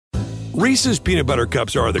Reese's peanut butter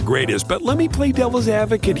cups are the greatest, but let me play devil's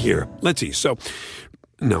advocate here. Let's see. So,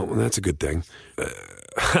 no, that's a good thing.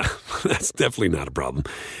 That's definitely not a problem.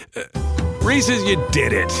 Reese's, you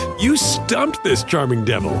did it. You stumped this charming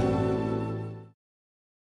devil.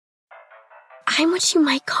 I'm what you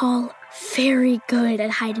might call very good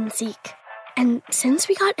at hide and seek. And since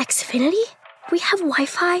we got Xfinity, we have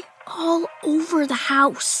Wi-Fi all over the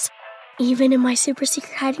house, even in my super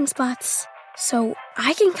secret hiding spots. So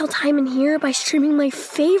I can kill time in here by streaming my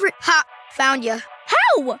favorite... Ha! Found you.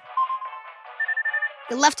 How?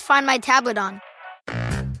 You left Find My tablet on.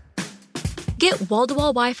 Get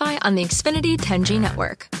wall-to-wall Wi-Fi on the Xfinity 10G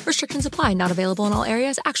network. Restrictions apply. Not available in all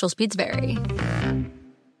areas. Actual speeds vary.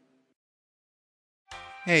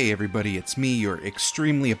 Hey everybody, it's me, your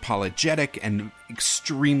extremely apologetic and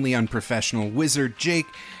extremely unprofessional wizard, Jake,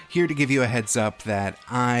 here to give you a heads up that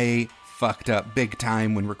I fucked up big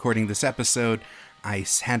time when recording this episode. I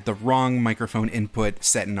had the wrong microphone input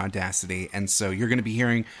set in Audacity, and so you're going to be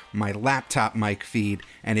hearing my laptop mic feed,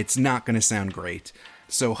 and it's not going to sound great.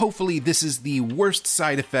 So hopefully this is the worst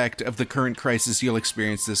side effect of the current crisis you'll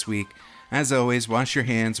experience this week. As always, wash your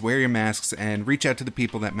hands, wear your masks, and reach out to the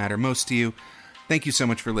people that matter most to you. Thank you so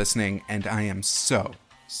much for listening, and I am so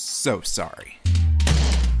sorry.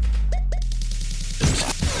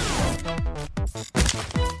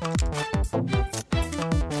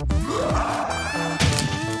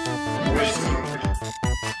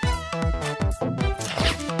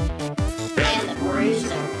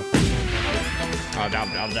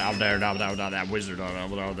 That wizard,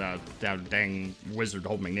 that dang wizard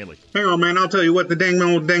Holt McNeely. Hang on, man. I'll tell you what, the dang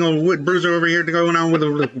old wood bruiser over here going on with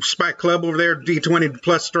a Spike Club over there, D20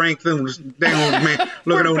 plus strength, and dang old man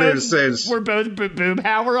looking over there says... We're both boom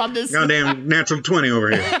power on this. Goddamn natural 20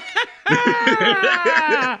 over here.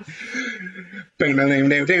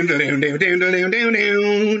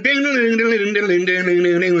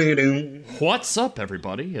 What's up,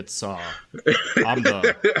 everybody? It's, I'm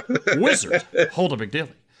the wizard, Holden McNeely.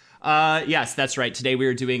 Yes, that's right. Today we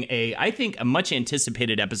are doing I think, a much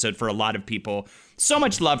anticipated episode for a lot of people. So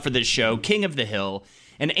much love for this show, King of the Hill,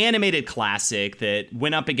 an animated classic that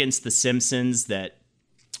went up against The Simpsons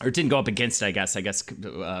or didn't go up against, I guess,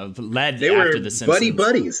 led they after The Simpsons. Buddy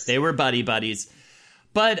buddies. They were buddy buddies.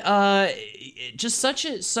 But just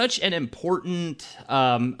such an important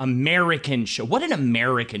American show. What an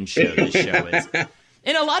American show this show is.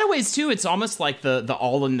 In a lot of ways, too, it's almost like the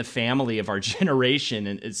All in the Family of our generation.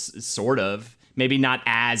 And it's sort of, maybe not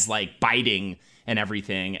as like biting and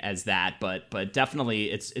everything as that, but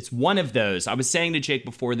definitely it's one of those. I was saying to Jake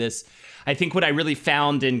before this, I think what I really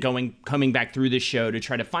found in coming back through this show to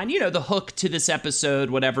try to find, the hook to this episode,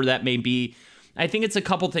 whatever that may be, I think it's a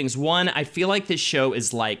couple things. One, I feel like this show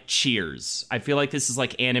is like Cheers. I feel like this is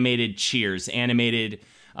like animated Cheers, animated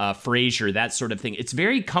Frasier, that sort of thing. It's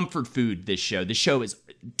very comfort food, this show. This show is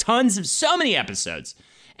so many episodes,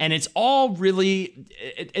 and it's all really,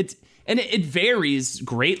 it varies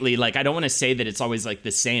greatly. Like, I don't want to say that it's always like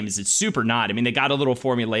the same, as it's super not. I mean, they got a little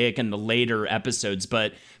formulaic in the later episodes,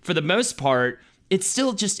 but for the most part, it's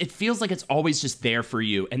still it feels like it's always just there for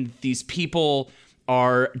you. And these people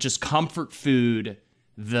are just comfort food,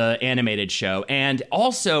 the animated show. And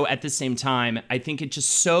also at the same time, I think it just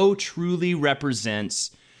so truly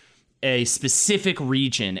represents a specific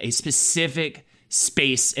region, a specific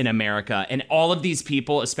space in America. And all of these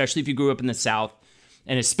people, especially if you grew up in the South,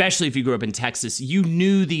 and especially if you grew up in Texas, you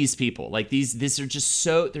knew these people. Like these are just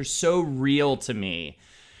they're so real to me.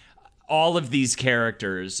 All of these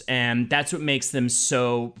characters, and that's what makes them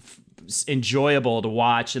so enjoyable to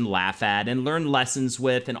watch and laugh at and learn lessons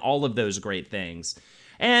with, and all of those great things.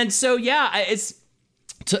 And so, yeah, it's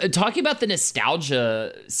talking about the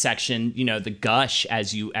nostalgia section, the gush,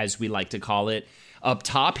 as we like to call it, up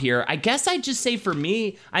top here. I guess I'd just say, for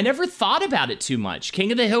me, I never thought about it too much.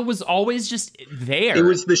 King of the Hill was always just there. It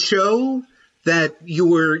was the show that you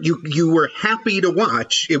were happy to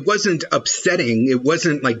watch. It wasn't upsetting. It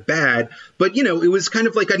wasn't like bad, but it was kind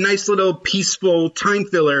of like a nice little peaceful time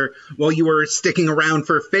filler while you were sticking around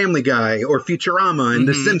for Family Guy or Futurama and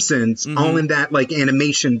The Simpsons, all in that like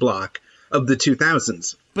animation block of the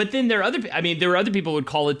 2000s. But then there were other people who would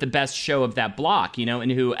call it the best show of that block,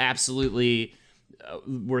 and who absolutely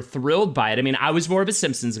were thrilled by it. I mean, I was more of a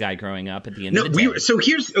Simpsons guy growing up at the end of the day. So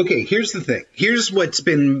here's the thing. Here's what's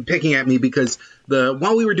been picking at me, because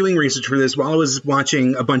while we were doing research for this, while I was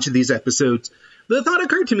watching a bunch of these episodes, the thought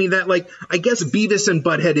occurred to me that, like, I guess Beavis and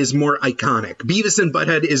Butthead is more iconic. Beavis and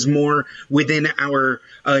Butthead is more within our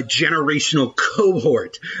generational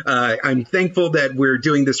cohort. I'm thankful that we're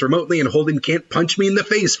doing this remotely and Holden can't punch me in the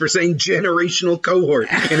face for saying generational cohort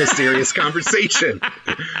in a serious conversation.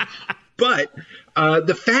 But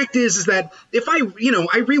the fact is that if I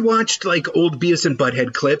rewatched like old Beavis and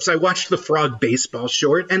Butthead clips, I watched the Frog baseball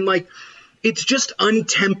short, and like it's just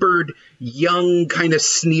untempered, young, kind of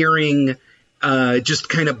sneering, just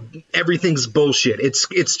kind of everything's bullshit.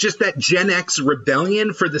 It's just that Gen X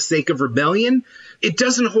rebellion for the sake of rebellion. It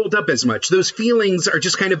doesn't hold up as much. Those feelings are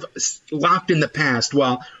just kind of locked in the past.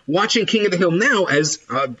 While watching King of the Hill now as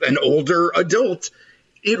an older adult,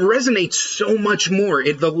 it resonates so much more.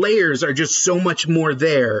 The layers are just so much more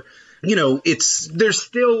there. You know, there's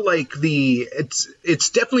still like it's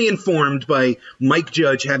definitely informed by Mike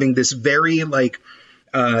Judge having this very like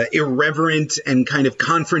irreverent and kind of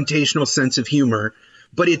confrontational sense of humor,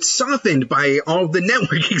 but it's softened by all the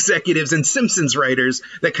network executives and Simpsons writers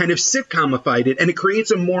that kind of sitcomified it, and it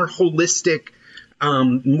creates a more holistic,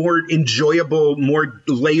 more enjoyable, more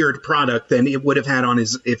layered product than it would have had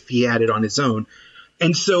if he had it on his own.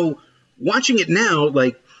 And so watching it now,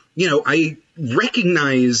 like, you know, I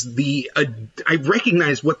recognize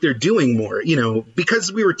what they're doing more, you know,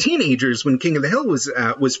 because we were teenagers when King of the Hill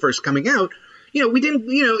was first coming out. You know, we didn't,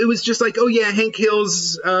 you know, it was just like, oh yeah, Hank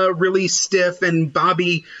Hill's really stiff, and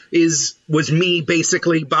Bobby was me,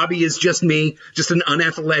 basically. Bobby is just me, just an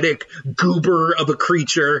unathletic goober of a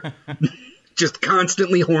creature, just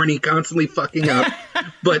constantly horny, constantly fucking up.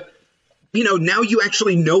 But, you know, now you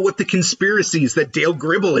actually know what the conspiracies that Dale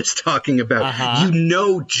Gribble is talking about. Uh-huh. You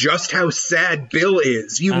know just how sad Bill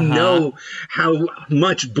is. You know how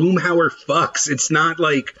much Boomhauer fucks. It's not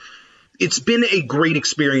like... It's been a great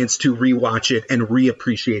experience to rewatch it and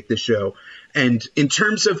reappreciate the show. And in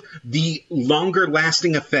terms of the longer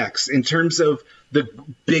lasting effects, in terms of the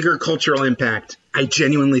bigger cultural impact, I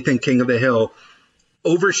genuinely think King of the Hill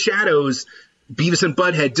overshadows Beavis and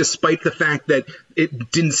Butthead, despite the fact that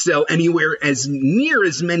it didn't sell anywhere as near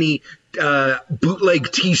as many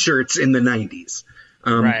bootleg T-shirts in the 90s.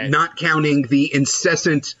 Right. Not counting the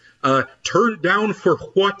incessant turned down for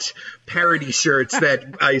what parody shirts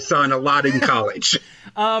that I saw in a lot in college.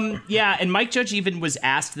 Yeah, and Mike Judge even was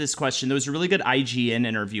asked this question. There was a really good IGN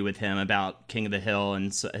interview with him about King of the Hill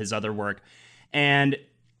and his other work. And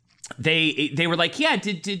they were like, yeah,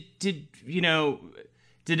 did you know,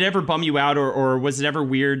 did it ever bum you out, or was it ever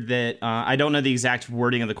weird that, I don't know the exact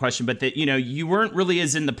wording of the question, but that, you know, you weren't really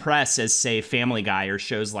as in the press as, say, Family Guy or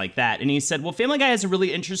shows like that? And he said, well, Family Guy has a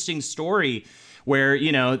really interesting story where,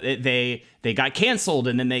 you know, they got canceled,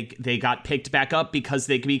 and then they got picked back up because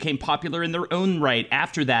they became popular in their own right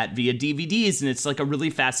after that via DVDs, and it's like a really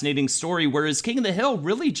fascinating story, whereas King of the Hill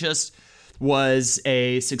really just was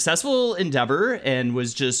a successful endeavor and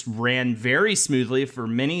ran very smoothly for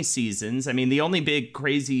many seasons. I mean, the only big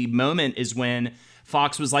crazy moment is when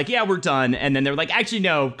Fox was like, yeah, we're done. And then they were like, actually,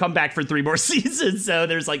 no, come back for 3 more seasons. So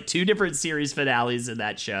there's like 2 different series finales in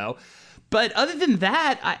that show. But other than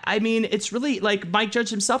that, I mean, it's really like Mike Judge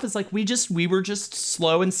himself is like, we were just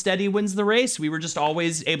slow and steady wins the race. We were just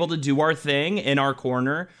always able to do our thing in our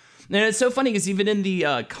corner. And it's so funny because even in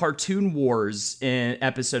the Cartoon Wars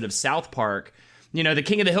episode of South Park, you know, the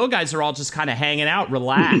King of the Hill guys are all just kind of hanging out,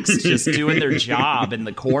 relaxed, just doing their job in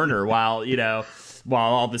the corner while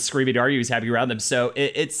all the screaming argues happening around them. So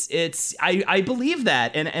I believe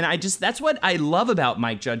that. And I just, that's what I love about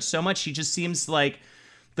Mike Judge so much. He just seems like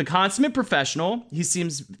the consummate professional. He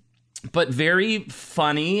seems, but very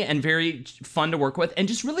funny and very fun to work with, and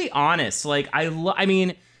just really honest. Like I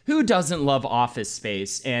mean, who doesn't love Office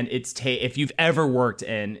Space? And if you've ever worked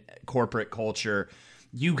in corporate culture,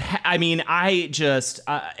 it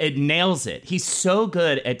nails it. He's so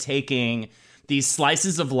good at taking these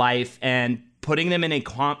slices of life and putting them in a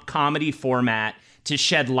comedy format to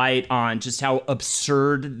shed light on just how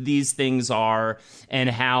absurd these things are and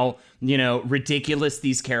how, you know, ridiculous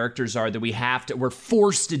these characters are that we're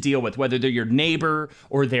forced to deal with, whether they're your neighbor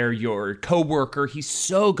or they're your coworker. He's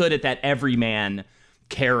so good at that everyman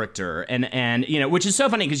character, and you know, which is so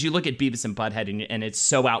funny because you look at Beavis and Butthead and it's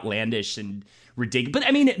so outlandish and ridiculous. But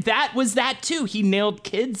I mean, that was that too. He nailed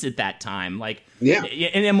kids at that time, like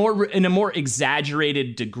in a more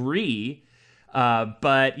exaggerated degree.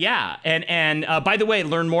 But yeah, and by the way,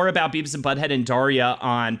 learn more about Beavis and Butthead and Daria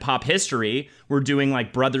on Pop History. We're doing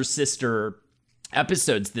like brother sister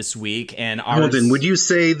episodes this week, and Holden, would you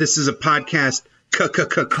say this is a podcast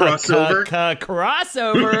crossover?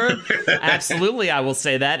 Crossover. Absolutely, I will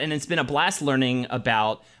say that. And it's been a blast learning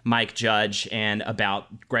about Mike Judge and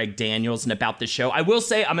about Greg Daniels and about the show. I will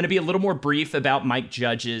say I'm going to be a little more brief about Mike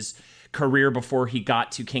Judge's career before he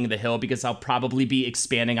got to King of the Hill, because I'll probably be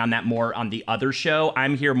expanding on that more on the other show.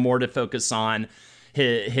 I'm here more to focus on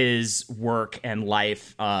his work and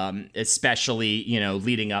life, especially, you know,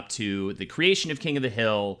 leading up to the creation of King of the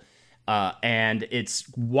Hill, And it's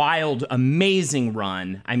wild, amazing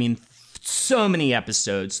run. I mean, so many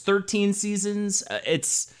episodes, 13 seasons.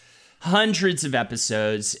 It's hundreds of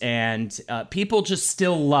episodes, and people just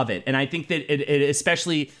still love it. And I think that it,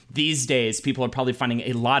 especially these days, people are probably finding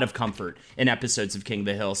a lot of comfort in episodes of King of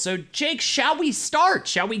the Hill. So, Jake, shall we start?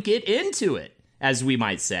 Shall we get into it, as we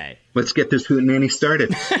might say? Let's get this hootenanny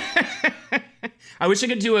started. I wish I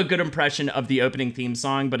could do a good impression of the opening theme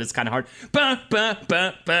song, but it's kind of hard. Ba, ba,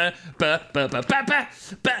 ba, ba, ba, ba, ba, ba, ba,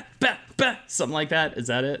 ba, ba, ba. Something like that. Is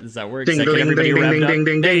that it? Does that work? Ding, ding, ding, ding, ding,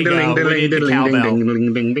 ding, there you go. We need the cowbell.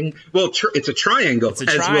 ding, ding, ding. Well, it's a triangle, as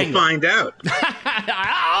we'll find out.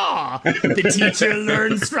 The teacher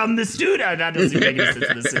learns from the student. That doesn't make any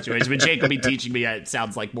sense in this situation. But Jake will be teaching me. It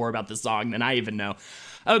sounds like more about the song than I even know.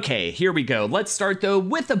 Okay, here we go. Let's start, though,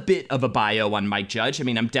 with a bit of a bio on Mike Judge. I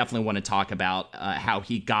mean, I definitely want to talk about how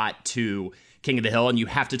he got to King of the Hill, and you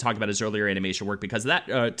have to talk about his earlier animation work because of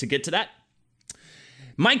that. To get to that,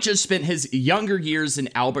 Mike Judge spent his younger years in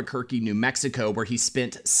Albuquerque, New Mexico, where he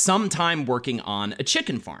spent some time working on a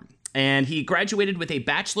chicken farm. And he graduated with a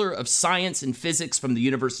Bachelor of Science in Physics from the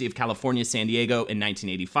University of California, San Diego in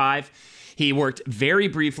 1985. He worked very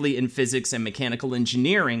briefly in physics and mechanical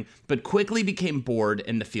engineering, but quickly became bored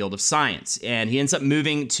in the field of science. And he ends up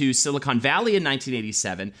moving to Silicon Valley in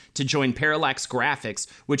 1987 to join Parallax Graphics,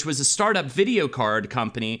 which was a startup video card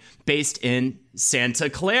company based in Santa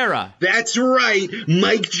Clara. That's right.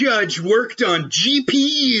 Mike Judge worked on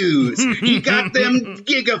GPUs. He got them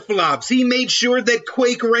gigaflops. He made sure that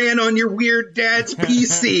Quake ran on your weird dad's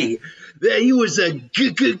PC. He was a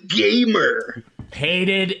gamer.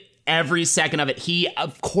 Hated every second of it. He,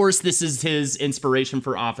 of course, this is his inspiration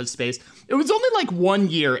for Office Space. It was only like 1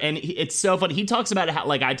 year, and it's so funny. He talks about how,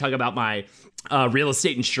 like I talk about my real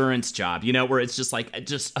estate insurance job, you know, where it's just like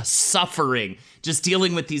just a suffering, just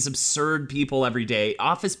dealing with these absurd people every day.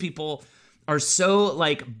 Office people are so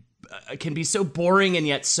like can be so boring and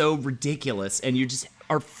yet so ridiculous, and you just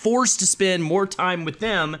are forced to spend more time with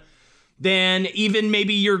them than even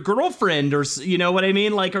maybe your girlfriend or, you know what I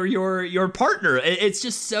mean? Like, or your partner. It's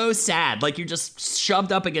just so sad. Like, you're just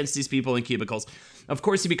shoved up against these people in cubicles. Of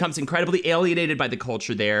course, he becomes incredibly alienated by the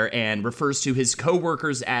culture there and refers to his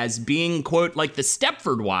coworkers as being, quote, like the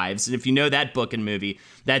Stepford Wives. And if you know that book and movie,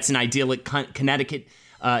 that's an idyllic Connecticut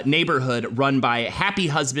neighborhood run by happy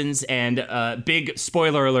husbands and big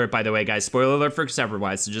spoiler alert, by the way, guys, spoiler alert for Stepford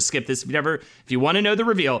Wives. So just skip this if you want to know the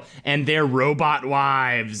reveal, and they're robot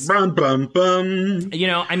wives. Bum, bum, bum. You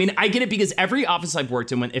know, I mean, I get it because every office I've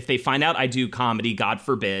worked in, if they find out I do comedy, God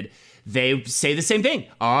forbid, they say the same thing.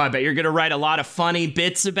 Oh, I bet you're going to write a lot of funny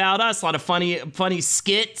bits about us, a lot of funny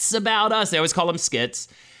skits about us. They always call them skits.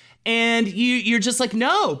 And you're just like,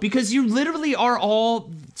 no, because you literally are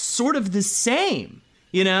all sort of the same.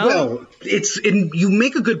 You know? Well, you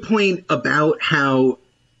make a good point about how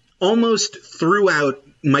almost throughout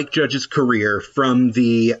Mike Judge's career, from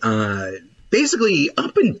the basically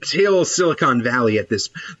up until Silicon Valley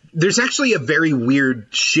there's actually a very weird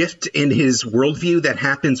shift in his worldview that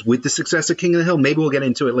happens with the success of King of the Hill. Maybe we'll get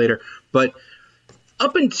into it later. But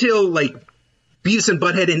up until like Beavis and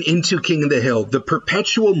Butthead and into King of the Hill, the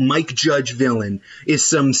perpetual Mike Judge villain is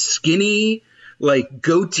some skinny, like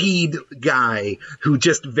goateed guy who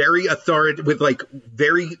just very authoritative with like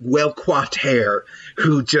very well coiffed hair,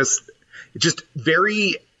 who just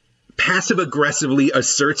very passive aggressively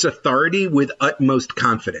asserts authority with utmost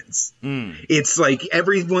confidence. It's like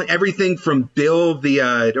everything from Bill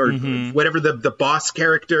whatever the boss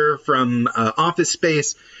character from Office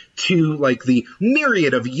Space, to like the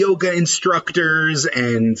myriad of yoga instructors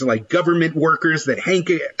and like government workers that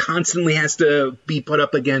Hank constantly has to be put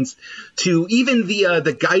up against, to even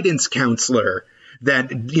the guidance counselor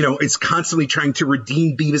that, you know, is constantly trying to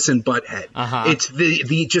redeem Beavis and Butthead.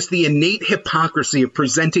 It's the innate hypocrisy of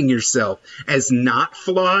presenting yourself as not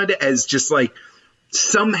flawed, as just like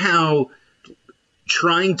somehow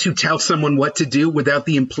trying to tell someone what to do without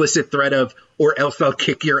the implicit threat of, or else I'll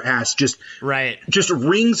kick your ass. Just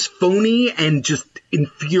rings phony and just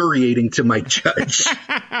infuriating to Mike Judge.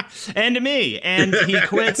 And to me. And he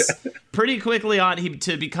quits pretty quickly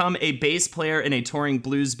to become a bass player in a touring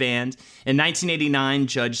blues band. In 1989,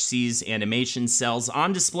 Judge sees animation cells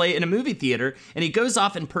on display in a movie theater, and he goes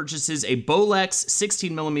off and purchases a Bolex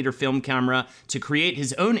 16mm film camera to create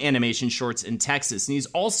his own animation shorts in Texas. And he's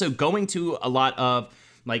also going to a lot of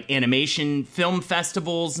like animation film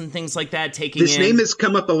festivals and things like that. This name has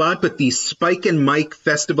come up a lot, but the Spike and Mike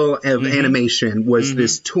Festival of Animation was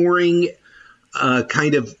this touring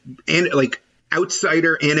kind of like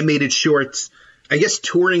outsider animated shorts I guess,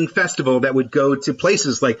 touring festival that would go to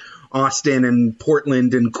places like Austin and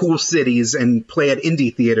Portland and cool cities and play at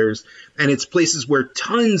indie theaters. And it's places where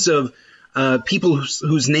tons of people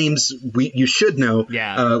whose names you should know,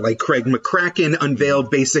 like Craig McCracken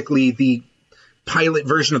unveiled basically the pilot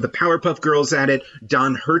version of the Powerpuff Girls at it.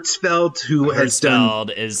 Don Hertzfeldt, who has done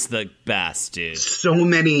is the best, dude. So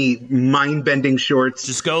many mind-bending shorts.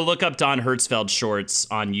 Just go look up Don Hertzfeldt shorts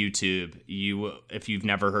on YouTube. If you've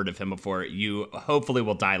never heard of him before, you hopefully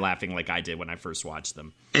will die laughing like I did when I first watched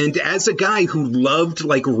them. And as a guy who loved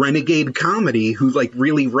like renegade comedy, who like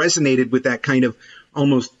really resonated with that kind of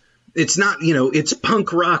almost, it's not, it's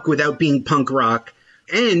punk rock without being punk rock.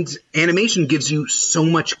 And animation gives you so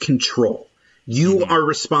much control. You are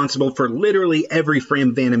responsible for literally every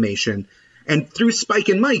frame of animation. And through Spike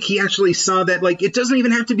and Mike, he actually saw that, like, it doesn't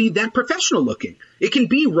even have to be that professional looking. It can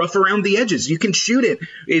be rough around the edges. You can shoot it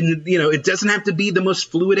in, it doesn't have to be the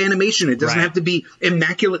most fluid animation. It doesn't have to be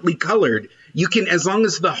immaculately colored. You can, as long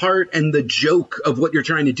as the heart and the joke of what you're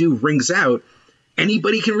trying to do rings out,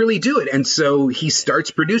 anybody can really do it. And so he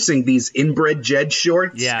starts producing these Inbred Jed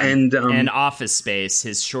shorts. Yeah, and Office Space,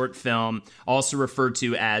 his short film, also referred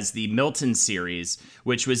to as the Milton series,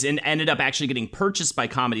 which was ended up actually getting purchased by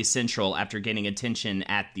Comedy Central after gaining attention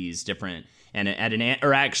at these different at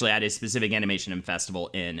a specific animation festival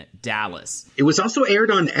in Dallas. It was also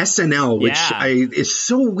aired on SNL, which is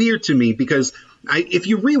so weird to me because if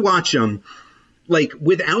you rewatch them, like,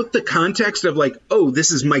 without the context of, like, oh,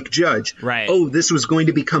 this is Mike Judge. Right. Oh, this was going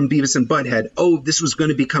to become Beavis and Butthead. Oh, this was going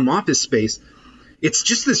to become Office Space. It's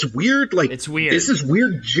just this weird, like... It's weird. This is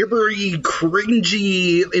weird, gibbery,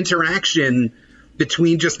 cringy interaction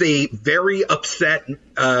between just a very upset...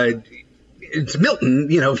 it's Milton,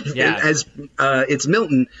 as it's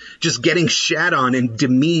Milton just getting shat on and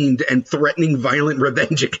demeaned and threatening violent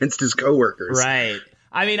revenge against his coworkers. Right.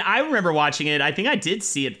 I mean, I remember watching it. I think I did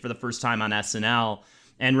see it for the first time on SNL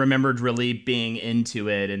and remembered really being into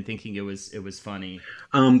it and thinking it was funny.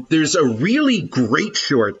 There's a really great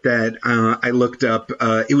short that I looked up.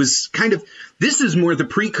 It was kind of, this is more the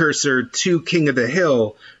precursor to King of the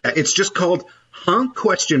Hill. It's just called Huh? ?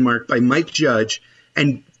 By Mike Judge.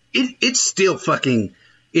 And it's still fucking,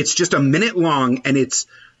 it's just a minute long, and it's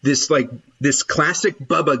this classic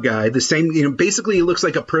Bubba guy, the same, basically he looks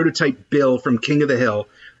like a prototype Bill from King of the Hill.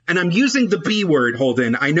 And I'm using the B word,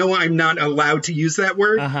 Holden. I know I'm not allowed to use that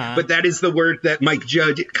word, but that is the word that Mike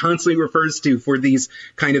Judge constantly refers to for these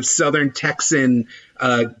kind of Southern Texan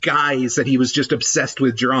guys that he was just obsessed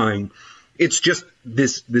with drawing. It's just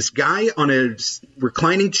this guy on a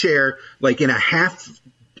reclining chair, like in a half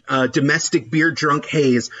domestic beer drunk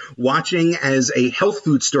haze, watching as a health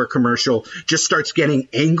food store commercial just starts getting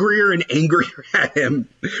angrier and angrier at him,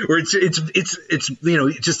 where it's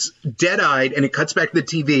just dead eyed, and it cuts back to the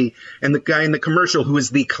TV, and the guy in the commercial, who is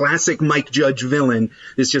the classic Mike Judge villain,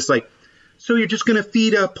 is just like, so you're just gonna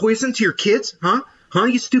feed poison to your kids, huh,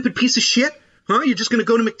 you stupid piece of shit, huh? You're just gonna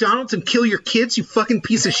go to McDonald's and kill your kids, you fucking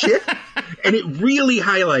piece of shit. And it really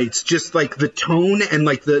highlights just like the tone and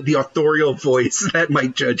like the authorial voice that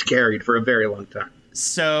Mike Judge carried for a very long time.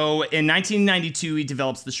 So in 1992, he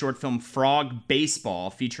develops the short film Frog Baseball,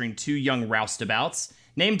 featuring two young roustabouts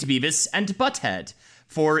named Beavis and Butthead.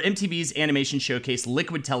 For MTV's animation showcase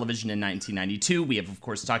Liquid Television in 1992. We have, of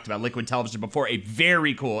course, talked about Liquid Television before, a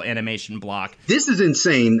very cool animation block. This is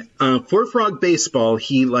insane. For Frog Baseball,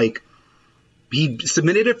 he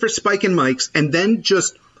submitted it for Spike and Mike's, and then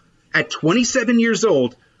just at 27 years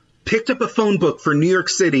old, picked up a phone book for New York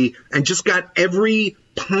City and just got every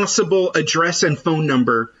possible address and phone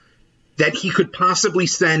number that he could possibly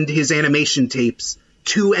send his animation tapes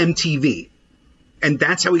to MTV. And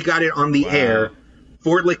that's how he got it on the air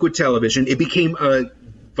for Liquid Television. It became a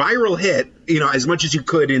viral hit, as much as you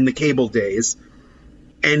could in the cable days.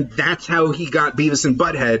 And that's how he got Beavis and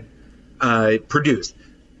Butthead produced.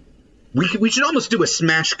 We should almost do a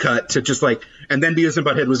smash cut to just and then Beavis and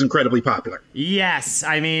Butthead was incredibly popular. Yes,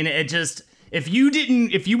 I mean, it just, if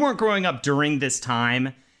you weren't growing up during this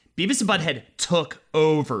time, Beavis and Butthead took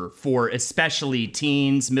over for especially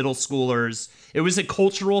teens, middle schoolers. It was a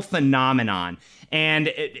cultural phenomenon.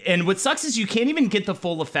 And what sucks is you can't even get the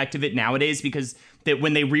full effect of it nowadays, because that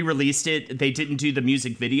when they re-released it, they didn't do the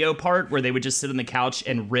music video part where they would just sit on the couch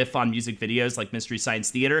and riff on music videos like Mystery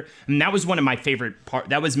Science Theater. And that was one of my favorite part.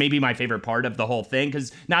 That was maybe my favorite part of the whole thing,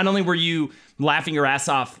 because not only were you laughing your ass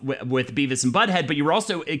off with Beavis and Butthead, but you were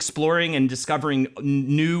also exploring and discovering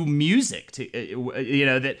new music.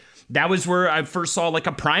 That was where I first saw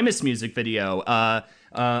a Primus music video.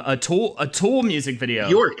 a Tool music video.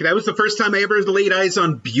 Bjork. That was the first time I ever laid eyes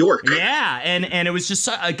on Bjork. Yeah, and it was just,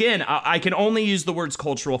 again, I can only use the words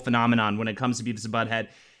cultural phenomenon when it comes to Beavis and Butthead.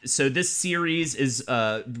 So this series is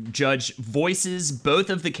Judge voices both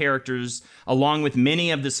of the characters along with many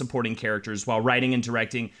of the supporting characters while writing and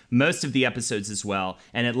directing most of the episodes as well.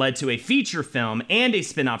 And it led to a feature film and a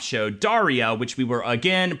spin-off show, Daria, which we were,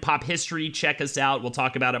 again, pop history. Check us out. We'll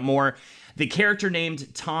talk about it more. The character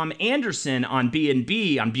named Tom Anderson on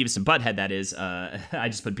B&B, on Beavis and Butthead, that is, I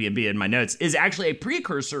just put B&B in my notes, is actually a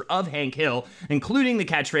precursor of Hank Hill, including the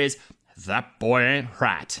catchphrase, "That boy ain't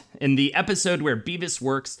right," in the episode where Beavis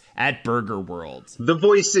works at Burger World. The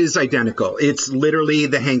voice is identical. It's literally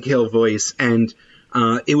the Hank Hill voice, and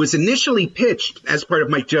it was initially pitched as part of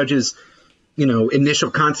Mike Judge's,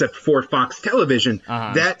 initial concept for Fox Television,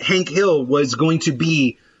 that Hank Hill was going to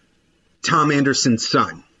be Tom Anderson's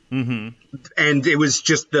son. Mm-hmm. And it was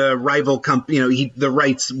just the rival company, the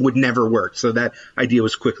rights would never work, so that idea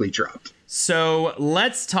was quickly dropped. So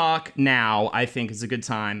let's talk now, I think is a good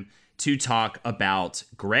time to talk about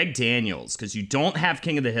Greg Daniels, because you don't have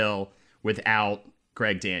King of the Hill without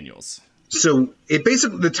Greg Daniels. So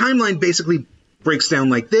the timeline basically breaks down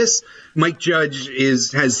like this. Mike Judge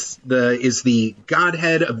is the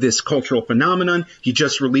godhead of this cultural phenomenon. He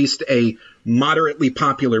just released a moderately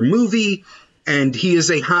popular movie, and he is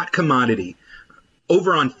a hot commodity.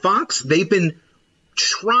 Over on Fox, they've been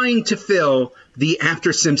trying to fill the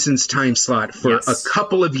After Simpsons time slot for a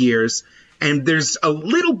couple of years. And there's a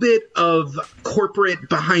little bit of corporate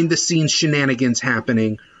behind-the-scenes shenanigans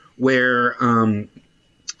happening where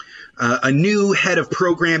a new head of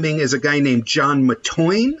programming is a guy named John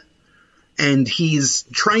Matoyne, and he's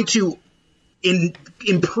trying to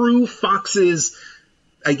improve Fox's,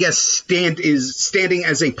 I guess, standing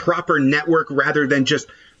as a proper network rather than just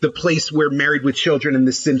the place where Married with Children and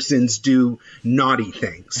The Simpsons do naughty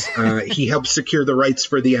things. He helps secure the rights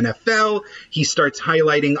for the NFL. He starts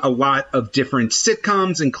highlighting a lot of different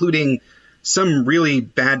sitcoms, including some really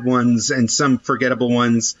bad ones and some forgettable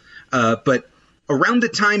ones. But around the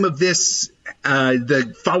time of this,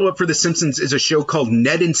 the follow-up for The Simpsons is a show called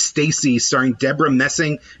Ned and Stacy, starring Deborah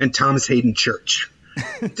Messing and Thomas Hayden Church.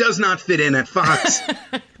 Does not fit in at Fox.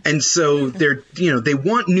 And so they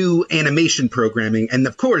want new animation programming. And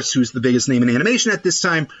of course, who's the biggest name in animation at this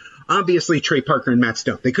time? Obviously, Trey Parker and Matt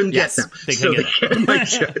Stone. They couldn't get them. They get Mike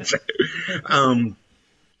Judge.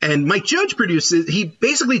 And Mike Judge produces, he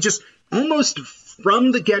basically just almost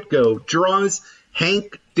from the get-go draws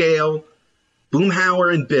Hank, Dale,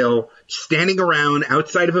 Boomhauer, and Bill standing around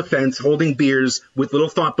outside of a fence holding beers with little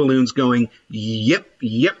thought balloons going, yep,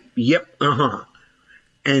 yep, yep, uh-huh.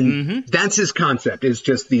 And that's his concept, is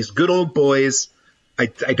just these good old boys. I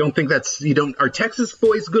don't think are Texas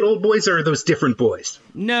boys good old boys, or are those different boys?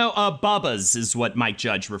 No, Bubbas is what Mike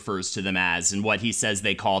Judge refers to them as, and what he says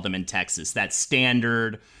they call them in Texas. That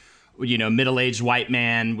standard, middle-aged white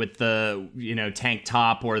man with the, tank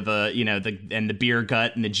top or the beer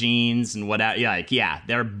gut and the jeans and whatever. Yeah,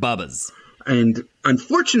 they're Bubbas. And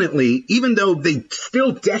unfortunately, even though they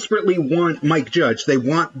still desperately want Mike Judge, they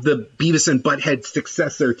want the Beavis and Butthead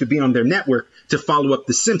successor to be on their network to follow up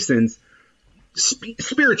The Simpsons.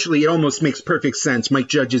 Spiritually, it almost makes perfect sense. Mike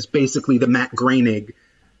Judge is basically the Matt Groening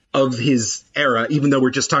of his era, even though we're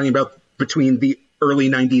just talking about between the early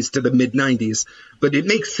 90s to the mid-90s. But it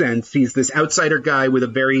makes sense. He's this outsider guy with a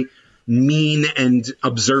very mean and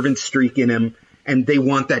observant streak in him, and they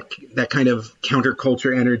want that kind of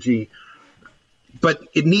counterculture energy. But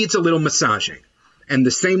it needs a little massaging. And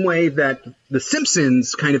the same way that The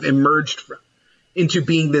Simpsons kind of emerged into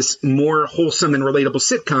being this more wholesome and relatable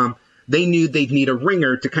sitcom, they knew they'd need a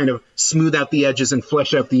ringer to kind of smooth out the edges and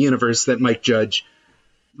flesh out the universe that Mike Judge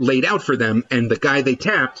laid out for them. And the guy they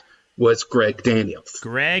tapped was Greg Daniels.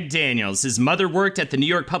 Greg Daniels. His mother worked at the New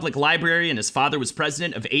York Public Library, and his father was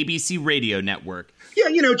president of ABC Radio Network. Yeah,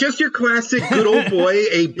 just your classic good old boy,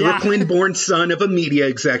 a Brooklyn-born son of a media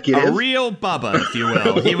executive. A real Bubba, if you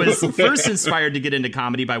will. He was first inspired to get into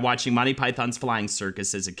comedy by watching Monty Python's Flying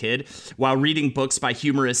Circus as a kid, while reading books by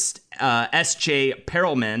humorist S.J.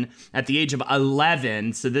 Perelman at the age of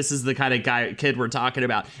 11. So this is the kind of kid we're talking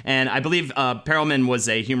about. And I believe Perelman was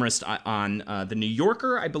a humorist on The New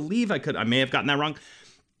Yorker. I believe I may have gotten that wrong.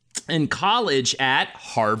 In college at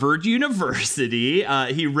Harvard University,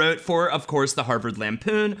 he wrote for, of course, the Harvard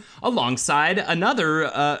Lampoon, alongside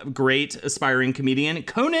another great aspiring comedian,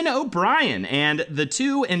 Conan O'Brien. And the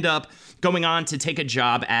two end up going on to take a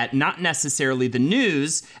job at not necessarily the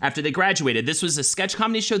news after they graduated. This was a sketch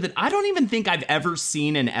comedy show that I don't even think I've ever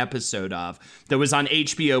seen an episode of that was on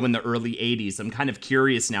HBO in the early 80s. I'm kind of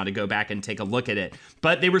curious now to go back and take a look at it.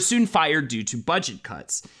 But they were soon fired due to budget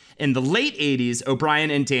cuts. In the late 80s,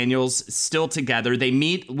 O'Brien and Daniels, still together, they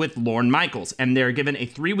meet with Lorne Michaels, and they're given a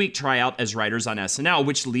 3-week tryout as writers on SNL,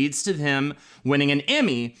 which leads to him winning an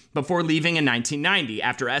Emmy before leaving in 1990.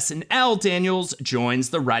 After SNL, Daniels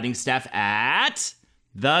joins the writing staff at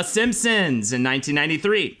The Simpsons in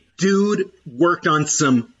 1993. Dude worked on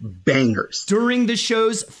some bangers. During the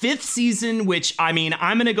show's 5th season, which, I mean,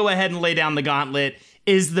 I'm going to go ahead and lay down the gauntlet,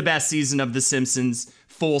 is the best season of The Simpsons,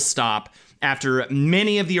 full stop. After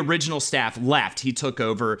many of the original staff left, he took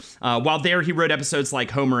over. While there, he wrote episodes like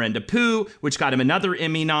Homer and Apu, which got him another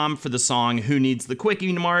Emmy nom for the song Who Needs the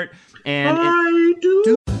Quickie Mart? And I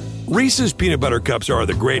do. Reese's peanut butter cups are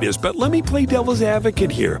the greatest, but let me play devil's advocate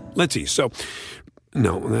here. Let's see. So,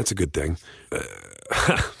 no, that's a good thing.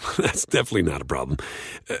 That's definitely not a problem.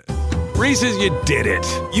 Reese's, you did it.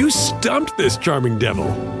 You stumped this charming devil.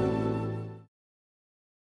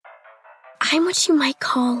 I'm what you might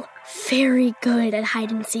call very good at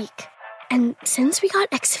hide and seek. And since we got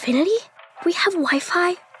Xfinity, we have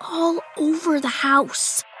Wi-Fi all over the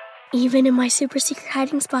house, even in my super secret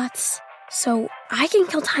hiding spots. So I can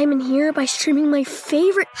kill time in here by streaming my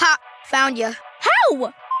favorite... Ha! Found you.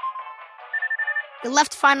 How? You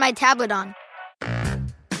left Find My tablet on.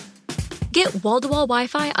 Get wall-to-wall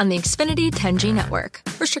Wi-Fi on the Xfinity 10G network.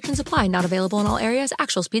 Restrictions apply. Not available in all areas.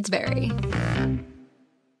 Actual speeds vary.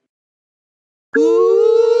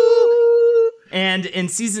 And in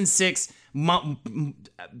season 6,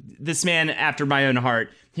 this man after my own heart,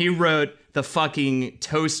 he wrote the fucking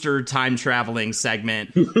toaster time traveling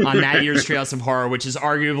segment on that year's Treehouse of Horror, which is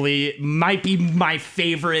arguably might be my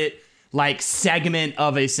favorite like segment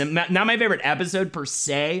of a not my favorite episode per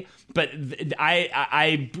se, but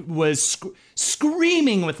I was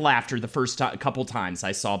screaming with laughter the first couple times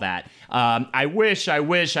I saw that. I wish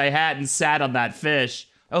I hadn't sat on that fish.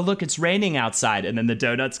 Oh, look, it's raining outside. And then the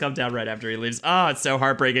donuts come down right after he leaves. Oh, it's so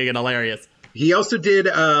heartbreaking and hilarious. He also did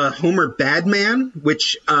Homer Badman,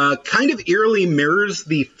 which kind of eerily mirrors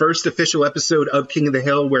the first official episode of King of the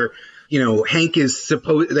Hill, where, you know, Hank is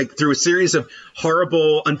supposed, like, through a series of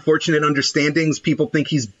horrible, unfortunate understandings, people think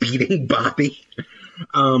he's beating Bobby.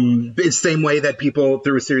 The same way that people,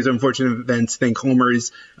 through a series of unfortunate events, think Homer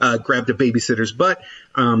is grabbed a babysitter's butt.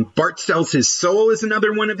 Bart Sells His Soul is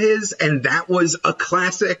another one of his, and that was a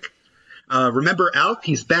classic. Remember Alf?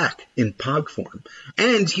 He's back in Pog form.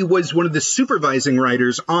 And he was one of the supervising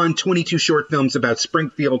writers on 22 short films about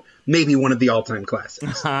Springfield, maybe one of the all-time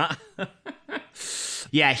classics.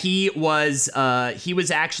 Yeah, he was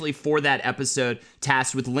actually, for that episode,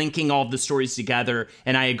 tasked with linking all of the stories together.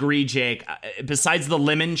 And I agree, Jake, besides the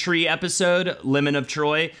Lemon Tree episode, Lemon of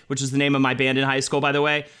Troy, which is the name of my band in high school, by the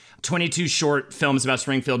way, 22 short films about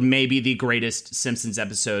Springfield may be the greatest Simpsons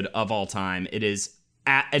episode of all time. It is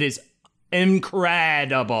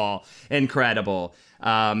incredible.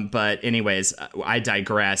 But anyways, I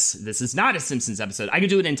digress. This is not a Simpsons episode. I could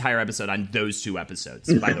do an entire episode on those 2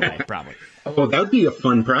 episodes, by the way, probably. Oh, that would be a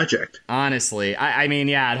fun project. Honestly, I mean,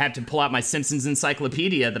 yeah, I'd have to pull out my Simpsons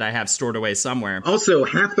encyclopedia that I have stored away somewhere. Also,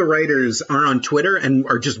 half the writers are on Twitter and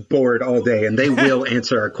are just bored all day, and they will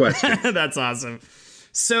answer our questions. That's awesome.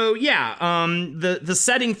 So, yeah, the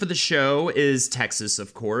setting for the show is Texas,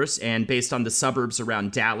 of course, and based on the suburbs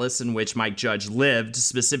around Dallas in which Mike Judge lived,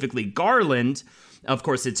 specifically Garland. Of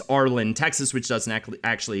course, it's Arlen, Texas, which doesn't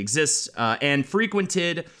actually exist, and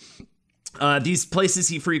frequented... these places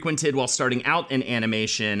he frequented while starting out in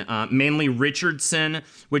animation, mainly Richardson,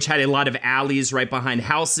 which had a lot of alleys right behind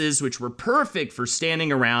houses, which were perfect for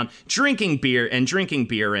standing around, drinking beer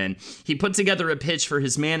in. He put together a pitch for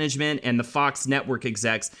his management and the Fox network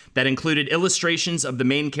execs that included illustrations of the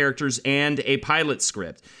main characters and a pilot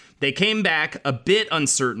script. They came back a bit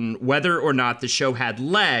uncertain whether or not the show had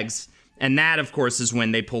legs. And that, of course, is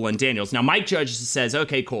when they pull in Daniels. Now, Mike Judge says,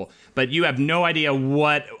 okay, cool, but you have no idea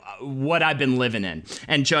what I've been living in.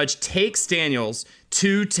 And Judge takes Daniels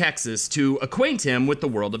to Texas to acquaint him with the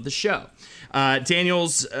world of the show.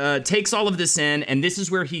 Daniels takes all of this in, and this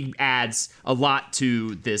is where he adds a lot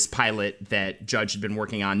to this pilot that Judge had been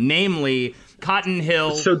working on, namely Cotton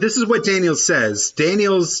Hill. So this is what Daniels says.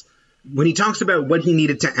 Daniels, when he talks about what he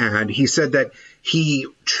needed to add, he said that he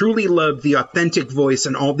truly loved the authentic voice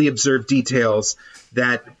and all the observed details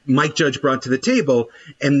that Mike Judge brought to the table,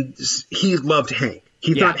 and he loved Hank.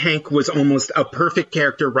 He thought Hank was almost a perfect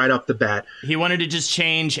character right off the bat. He wanted to just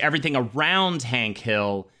change everything around Hank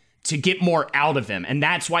Hill to get more out of him. And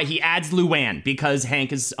that's why he adds Luann, because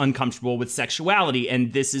Hank is uncomfortable with sexuality,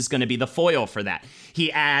 and this is going to be the foil for that.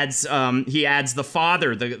 He adds the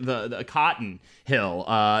father, the Cotton Hill,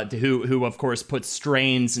 who of course puts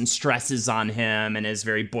strains and stresses on him and is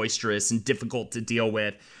very boisterous and difficult to deal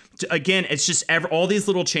with. Again, it's just all these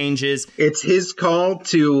little changes. It's his call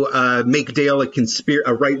to make Dale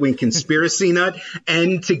a right-wing conspiracy nut,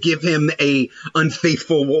 and to give him a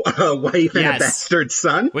unfaithful wife and a bastard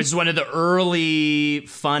son. Which is one of the early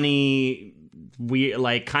funny,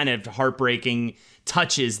 kind of heartbreaking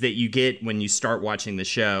touches that you get when you start watching the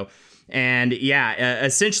show. And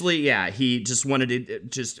essentially, he just wanted to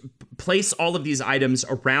just place all of these items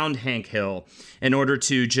around Hank Hill in order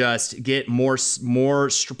to just get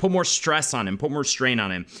put more stress on him, put more strain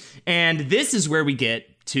on him. And this is where we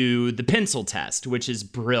get to the pencil test, which is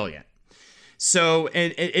brilliant. So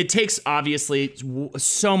it takes, obviously,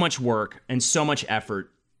 so much work and so much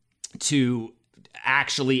effort to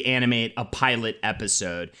actually animate a pilot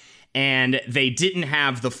episode. And they didn't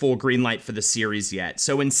have the full green light for the series yet.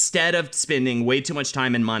 So instead of spending way too much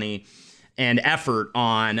time and money and effort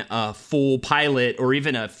on a full pilot or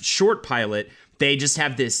even a short pilot, they just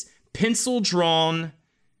have this pencil-drawn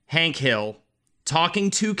Hank Hill talking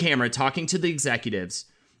to camera, talking to the executives,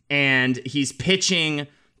 and he's pitching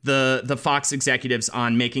the Fox executives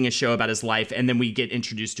on making a show about his life, and then we get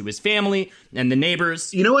introduced to his family and the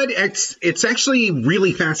neighbors. You know what? It's actually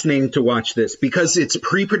really fascinating to watch this, because it's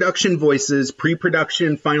pre-production voices,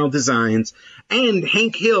 pre-production final designs, and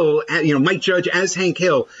Hank Hill, Mike Judge as Hank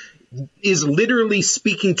Hill, is literally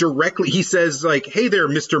speaking directly. He says, like, "Hey there,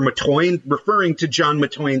 Mr. Matoyan," referring to John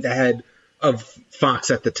Matoyan, the head of Fox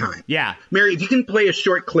at the time. Yeah. Mary, if you can play a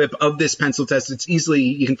short clip of this pencil test,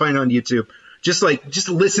 you can find it on YouTube. Just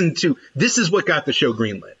listen to, this is what got the show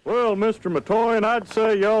greenlit. Well, Mr. Matoyan, I'd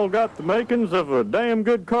say y'all got the makings of a damn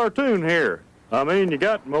good cartoon here. I mean, you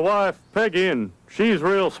got my wife, Peggy, and she's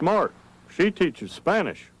real smart. She teaches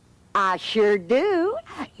Spanish. I sure do.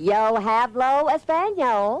 Yo hablo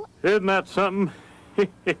Espanol. Isn't that something?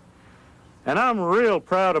 And I'm real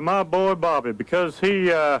proud of my boy, Bobby, because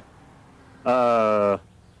because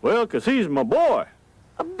he's my boy.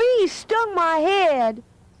 A bee stung my head.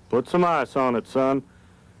 Put some ice on it, son.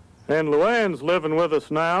 And Luann's living with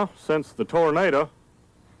us now since the tornado.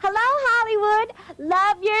 Hello, Hollywood.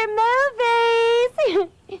 Love your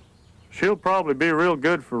movies. She'll probably be real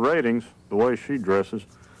good for ratings, the way she dresses.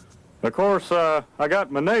 Of course, I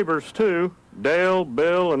got my neighbors, too. Dale,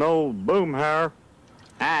 Bill, and old Boomhauer.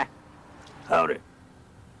 Ah, howdy.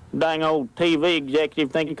 Dang old TV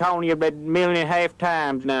executive thinking calling you about 1.5 million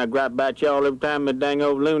times now. Gripe about y'all every time the dang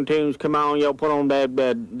old Looney Tunes come on, y'all put on that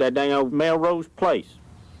dang old Melrose Place.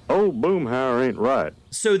 Old Boomhauer ain't right.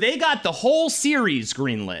 So they got the whole series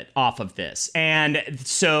greenlit off of this. And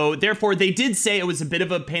so, therefore, they did say it was a bit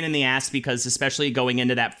of a pain in the ass, because especially going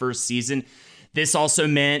into that first season, this also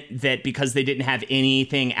meant that because they didn't have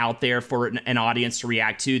anything out there for an audience to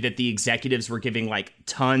react to, that the executives were giving like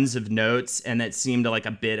tons of notes, and that seemed like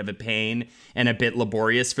a bit of a pain and a bit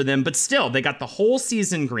laborious for them. But still, they got the whole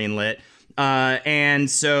season greenlit. And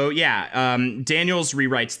so, Daniels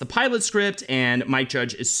rewrites the pilot script, and Mike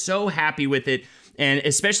Judge is so happy with it. And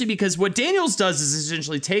especially because what Daniels does is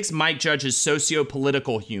essentially takes Mike Judge's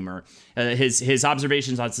socio-political humor, his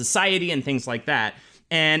observations on society and things like that,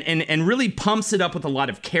 and really pumps it up with a lot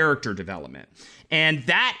of character development. And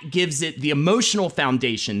that gives it the emotional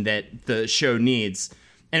foundation that the show needs.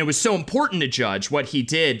 And it was so important to Judge what he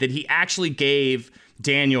did that he actually gave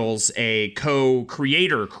Daniels a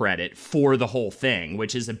co-creator credit for the whole thing,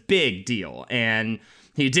 which is a big deal. And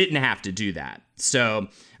he didn't have to do that. So,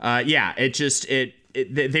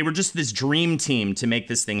 they were just this dream team to make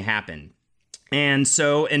this thing happen. And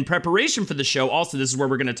so in preparation for the show, also, this is where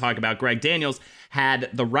we're going to talk about, Greg Daniels had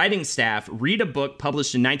the writing staff read a book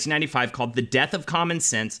published in 1995 called The Death of Common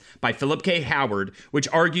Sense by Philip K. Howard, which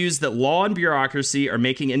argues that law and bureaucracy are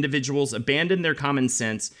making individuals abandon their common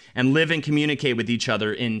sense and live and communicate with each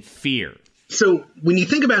other in fear. So when you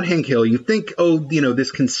think about Hank Hill, you think,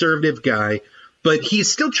 this conservative guy, but he's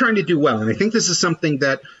still trying to do well. And I think this is something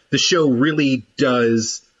that the show really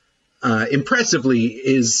does impressively,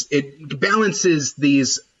 is it balances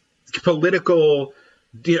these political,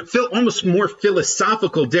 almost more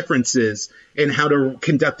philosophical differences in how to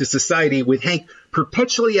conduct a society, with Hank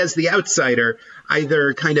perpetually as the outsider,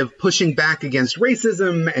 either kind of pushing back against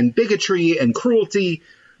racism and bigotry and cruelty,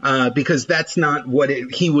 because that's not what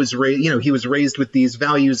he was raised. He was raised with these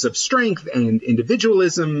values of strength and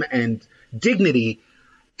individualism and dignity,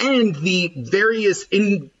 and the various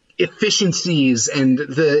inefficiencies and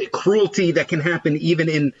the cruelty that can happen even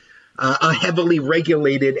in a heavily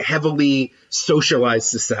regulated, heavily socialized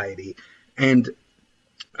society. And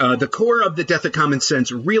the core of the Death of Common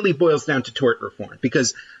Sense really boils down to tort reform,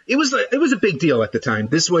 because it was a big deal at the time.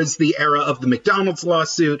 This was the era of the McDonald's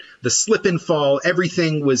lawsuit, the slip and fall.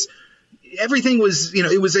 Everything was,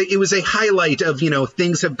 it was a highlight of,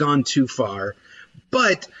 things have gone too far.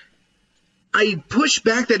 But I push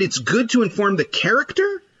back that it's good to inform the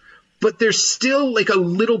character, but there's still like a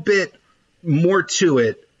little bit more to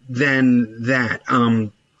it than that.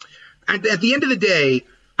 At the end of the day,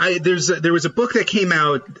 there was a book that came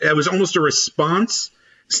out that was almost a response.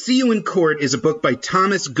 See You in Court is a book by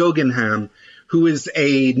Thomas Guggenheim, who is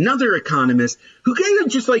another economist who kind of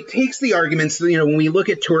just like takes the arguments, when we look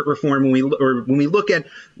at tort reform, when we look at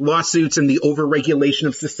lawsuits and the overregulation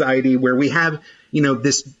of society, where we have,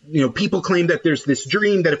 people claim that there's this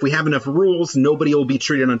dream that if we have enough rules, nobody will be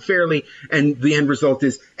treated unfairly. And the end result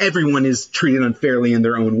is everyone is treated unfairly in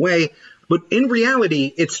their own way. But in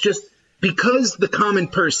reality, it's just because the common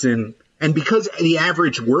person and because the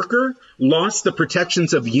average worker lost the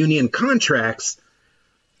protections of union contracts,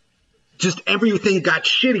 just everything got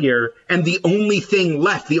shittier, and the only thing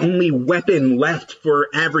left, the only weapon left for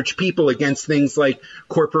average people against things like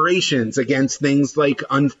corporations, against things like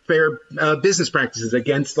unfair business practices,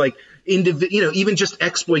 against like even just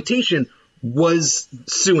exploitation, was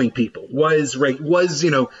suing people, was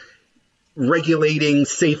regulating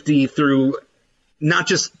safety through not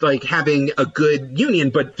just like having a good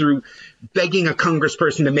union, but through begging a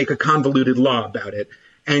congressperson to make a convoluted law about it.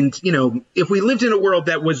 And, if we lived in a world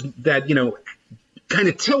that kind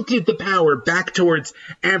of tilted the power back towards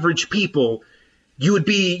average people, you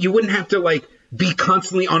wouldn't have to like be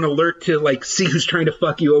constantly on alert to like see who's trying to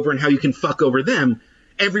fuck you over and how you can fuck over them.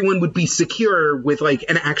 Everyone would be secure with like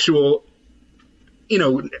an actual,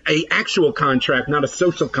 a actual contract, not a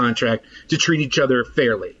social contract, to treat each other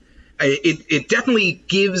fairly. It definitely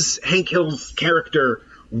gives Hank Hill's character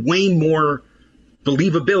way more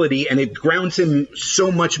believability, and it grounds him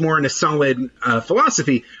so much more in a solid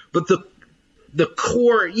philosophy. But the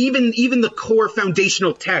core, even the core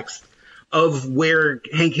foundational text of where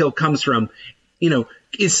Hank Hill comes from,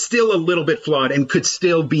 is still a little bit flawed and could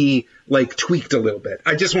still be like tweaked a little bit.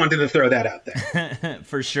 I just wanted to throw that out there.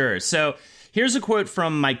 For sure. So here's a quote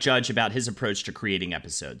from Mike Judge about his approach to creating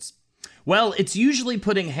episodes. Well, it's usually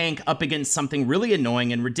putting Hank up against something really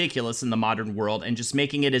annoying and ridiculous in the modern world and just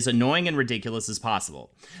making it as annoying and ridiculous as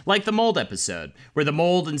possible. Like the mold episode, where the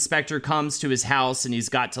mold inspector comes to his house and he's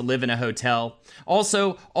got to live in a hotel.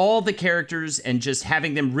 Also, all the characters and just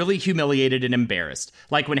having them really humiliated and embarrassed,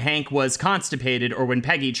 like when Hank was constipated or when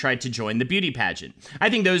Peggy tried to join the beauty pageant.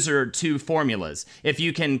 I think those are two formulas, if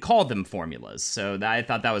you can call them formulas. So I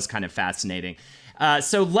thought that was kind of fascinating.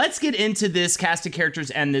 So let's get into this cast of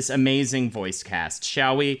characters and this amazing voice cast,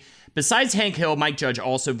 shall we? Besides Hank Hill, Mike Judge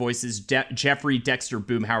also voices Jeffrey Dexter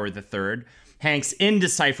Boomhauer III, Hank's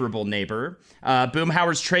indecipherable neighbor.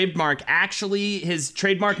 Boomhauer's trademark, his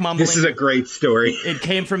trademark mumbling. This is a great story. It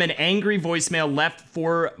came from an angry voicemail left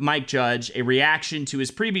for Mike Judge, a reaction to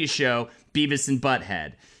his previous show, Beavis and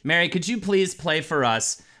Butthead. Mary, could you please play for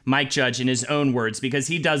us Mike Judge in his own words, because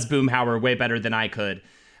he does Boomhauer way better than I could,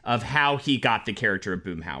 of how he got the character of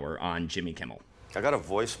Boomhauer on Jimmy Kimmel. I got a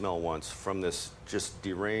voicemail once from this just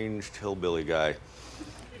deranged hillbilly guy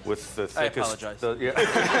with the thickest... I apologize.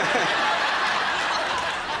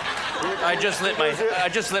 I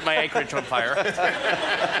just lit my acreage on fire.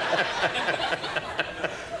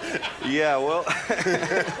 Yeah, well,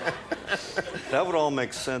 that would all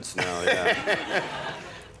make sense now, yeah.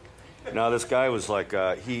 Now, this guy was like,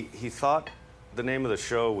 he thought the name of the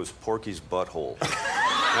show was Porky's Butthole. Now,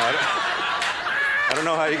 I don't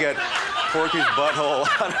know how you get Porky's Butthole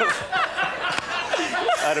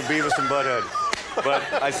out of Beavis and Butthead, but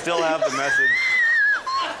I still have the message.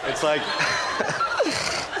 It's like...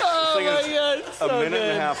 Oh my God, a minute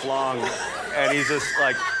and a half long, and he's just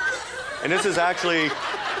like, and this is actually,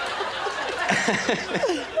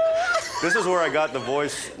 this is where I got the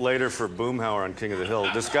voice later for Boomhauer on King of the Hill.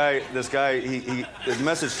 This guy, his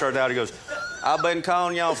message started out, he goes, I've been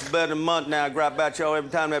calling y'all for better than a month now, grab about y'all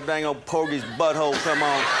every time that dang old Porky's Butthole come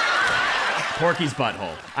on. Porky's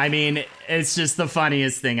Butthole. I mean, it's just the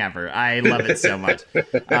funniest thing ever. I love it so much.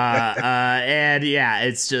 And yeah,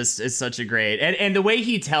 it's such a great, and the way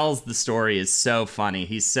he tells the story is so funny.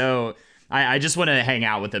 He's so, I just want to hang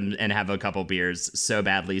out with him and have a couple beers so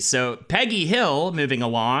badly. So Peggy Hill, moving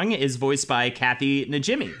along, is voiced by Kathy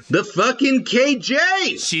Najimy. The fucking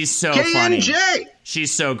KJ! She's so KNJ! funny.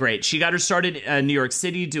 She's so great. She got her started in New York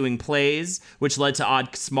City doing plays, which led to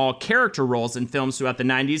odd small character roles in films throughout the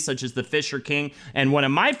 90s, such as The Fisher King, and one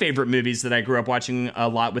of my favorite movies that I grew up watching a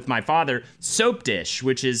lot with my father, Soap Dish,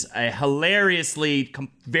 which is a hilariously,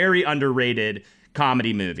 very underrated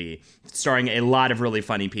comedy movie starring a lot of really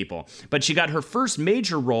funny people. But she got her first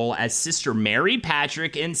major role as Sister Mary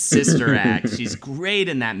Patrick in Sister Act. She's great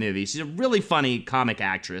in that movie. She's a really funny comic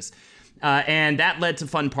actress. And that led to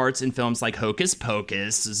fun parts in films like Hocus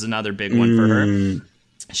Pocus is another big one for her.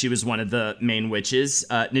 She was one of the main witches.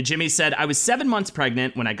 Najimy said, I was 7 months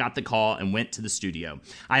pregnant when I got the call and went to the studio.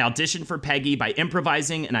 I auditioned for Peggy by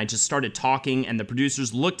improvising, and I just started talking, and the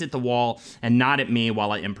producers looked at the wall and nodded at me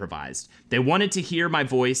while I improvised. They wanted to hear my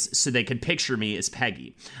voice so they could picture me as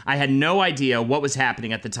Peggy. I had no idea what was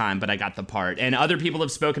happening at the time, but I got the part. And other people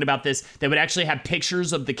have spoken about this. They would actually have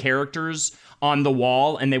pictures of the characters on the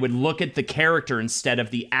wall, and they would look at the character instead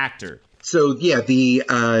of the actor. So, yeah, the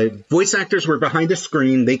voice actors were behind a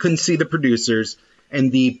screen. They couldn't see the producers.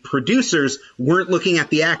 And the producers weren't looking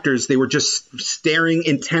at the actors. They were just staring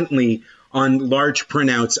intently on large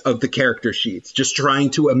printouts of the character sheets, just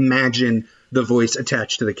trying to imagine the voice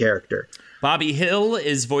attached to the character. Bobby Hill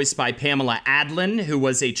is voiced by Pamela Adlon, who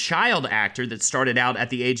was a child actor that started out at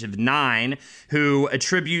the age of 9, who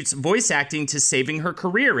attributes voice acting to saving her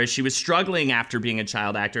career as she was struggling after being a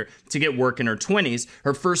child actor to get work in her 20s.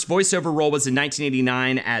 Her first voiceover role was in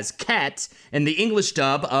 1989 as Ket in the English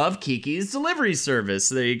dub of Kiki's Delivery Service.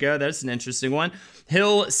 So there you go. That's an interesting one.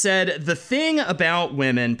 Hill said, the thing about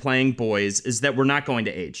women playing boys is that we're not going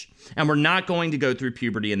to age, and we're not going to go through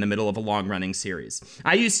puberty in the middle of a long-running series.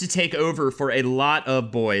 I used to take over for a lot of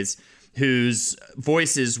boys whose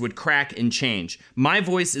voices would crack and change. My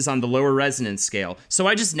voice is on the lower resonance scale, so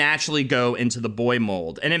I just naturally go into the boy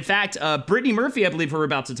mold. And in fact, Brittany Murphy, I believe we're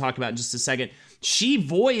about to talk about in just a second, she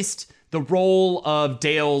voiced the role of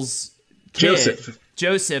Dale's kid,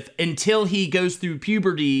 Joseph, until he goes through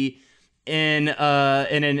puberty in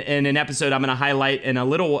an episode I'm going to highlight in a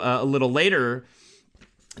little later.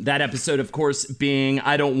 That episode, of course, being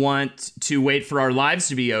I Don't Want to Wait for Our Lives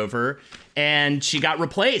to Be Over. And she got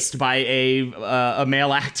replaced by a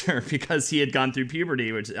male actor because he had gone through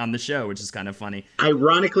puberty on the show, which is kind of funny.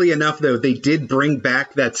 Ironically enough, though, they did bring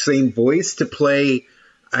back that same voice to play,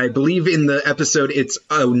 I believe in the episode, it's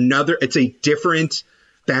a different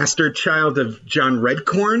bastard child of John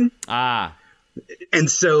Redcorn. Ah. And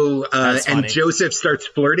so, and Joseph starts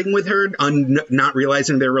flirting with her, not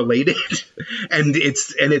realizing they're related, and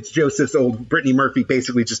it's Joseph's old Brittany Murphy,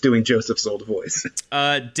 basically just doing Joseph's old voice.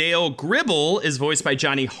 Dale Gribble is voiced by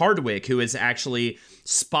Johnny Hardwick, who is actually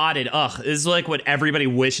spotted. This is like what everybody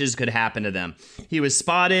wishes could happen to them. He was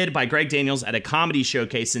spotted by Greg Daniels at a comedy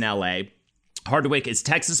showcase in L.A. Hardwick is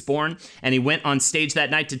Texas-born, and he went on stage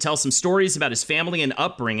that night to tell some stories about his family and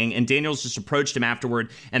upbringing, and Daniels just approached him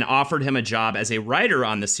afterward and offered him a job as a writer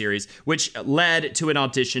on the series, which led to an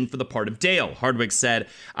audition for the part of Dale. Hardwick said,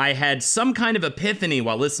 I had some kind of epiphany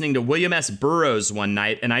while listening to William S. Burroughs one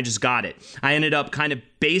night, and I just got it. I ended up kind of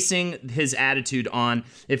basing his attitude on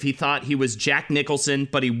if he thought he was Jack Nicholson,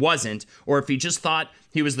 but he wasn't, or if he just thought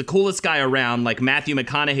he was the coolest guy around, like Matthew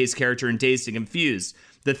McConaughey's character in Dazed and Confused.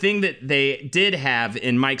 The thing that they did have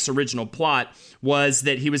in Mike's original plot was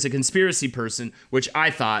that he was a conspiracy person, which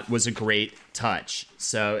I thought was a great touch.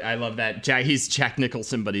 So I love that. He's Jack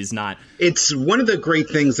Nicholson, but he's not. It's one of the great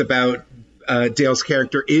things about Dale's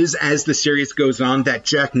character is, as the series goes on, that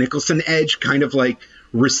Jack Nicholson edge kind of like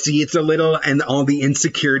recedes a little, and all the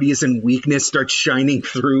insecurities and weakness start shining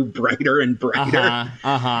through brighter and brighter.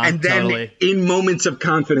 And then totally. In moments of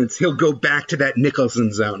confidence, he'll go back to that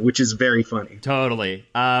Nicholson zone, which is very funny. Totally.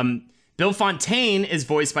 Bill Fontaine is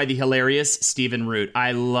voiced by the hilarious Stephen Root.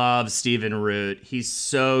 I love Stephen Root. He's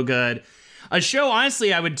so good. A show,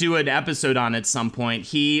 honestly, I would do an episode on at some point.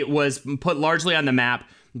 He was put largely on the map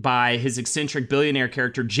by his eccentric billionaire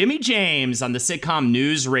character Jimmy James on the sitcom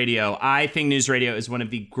News Radio. I think News Radio is one of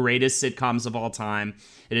the greatest sitcoms of all time.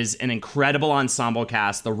 It is an incredible ensemble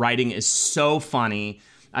cast. The writing is so funny.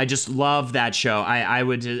 I just love that show.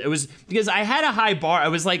 It was because I had a high bar. I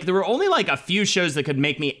was like, there were only like a few shows that could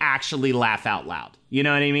make me actually laugh out loud. You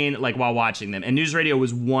know what I mean? Like while watching them. And News Radio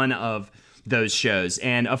was one of those shows.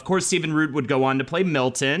 And of course, Stephen Root would go on to play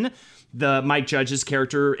Milton, the Mike Judge's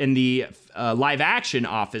character in the live action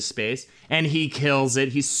Office Space, and he kills it.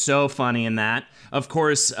 He's so funny in that. Of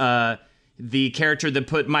course, the character that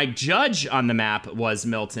put Mike Judge on the map was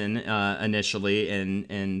Milton initially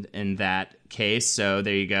in that case. So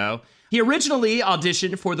there you go. He originally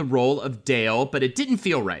auditioned for the role of Dale, but it didn't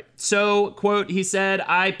feel right. So, quote, he said,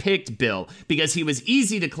 "I picked Bill because he was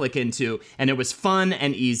easy to click into and it was fun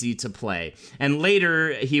and easy to play." And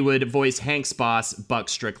later, he would voice Hank's boss, Buck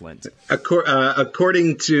Strickland.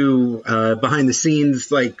 According to behind the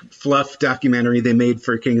scenes, like fluff documentary they made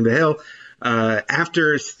for King of the Hill,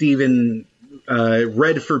 after Steven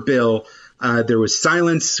read for Bill, there was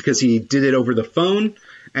silence because he did it over the phone.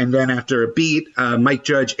 And then after a beat, Mike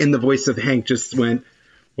Judge, in the voice of Hank, just went,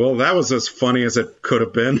 "Well, that was as funny as it could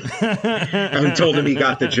have been," and told him he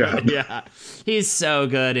got the job. Yeah, he's so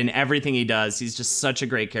good in everything he does. He's just such a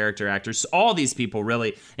great character actor. So all these people,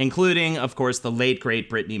 really, including, of course, the late, great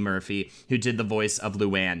Brittany Murphy, who did the voice of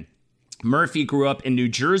Luann. Murphy grew up in New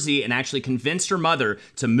Jersey and actually convinced her mother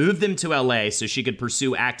to move them to LA so she could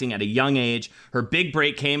pursue acting at a young age. Her big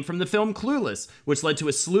break came from the film Clueless, which led to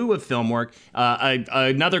a slew of film work.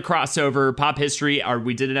 Another crossover, Pop History.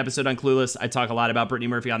 We did an episode on Clueless. I talk a lot about Brittany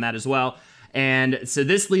Murphy on that as well. And so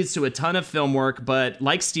this leads to a ton of film work, but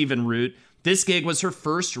like Stephen Root, this gig was her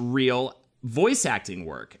first real voice acting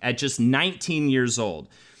work at just 19 years old.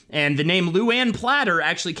 And the name Luann Platter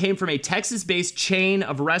actually came from a Texas-based chain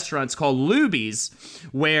of restaurants called Luby's,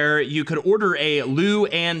 where you could order a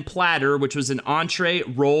Luann Platter, which was an entree,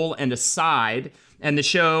 roll, and a side. And the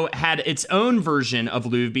show had its own version of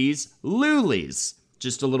Luby's, Luli's.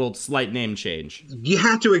 Just a little slight name change. You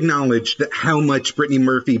have to acknowledge that how much Brittany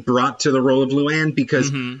Murphy brought to the role of Luann,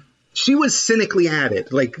 because she was cynically at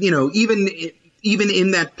it. Like, you know, even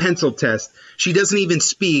in that pencil test, she doesn't even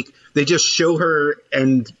speak. They just show her,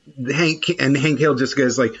 and Hank Hill just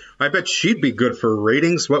goes like, "I bet she'd be good for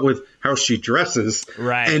ratings, what with how she dresses."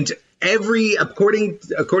 Right. And according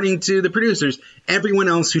to the producers, everyone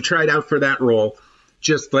else who tried out for that role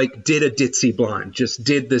just like did a ditzy blonde, just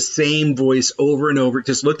did the same voice over and over,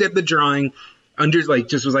 just looked at the drawing,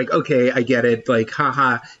 just was like, "Okay, I get it," like,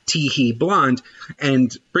 haha, tee-hee, blonde.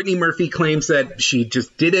 And Brittany Murphy claims that she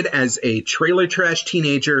just did it as a trailer trash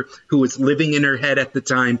teenager who was living in her head at the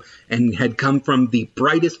time and had come from the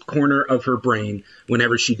brightest corner of her brain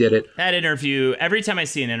whenever she did it. That interview, every time I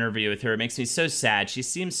see an interview with her, it makes me so sad. She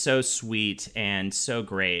seems so sweet and so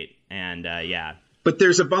great. And yeah. But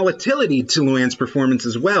there's a volatility to Luann's performance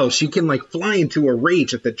as well. She can like fly into a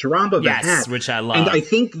rage at the drop of a hat. Yes, which I love. And I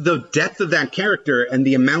think the depth of that character and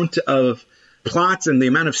the amount of plots and the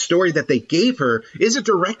amount of story that they gave her is a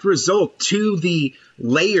direct result to the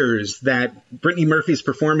layers that Brittany Murphy's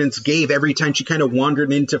performance gave every time she kind of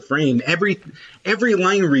wandered into frame. Every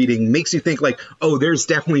line reading makes you think like, oh, there's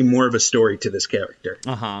definitely more of a story to this character.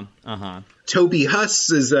 Toby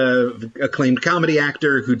Huss is a acclaimed comedy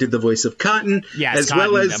actor who did the voice of Cotton, as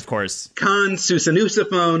Cotton, well as, of course, Khan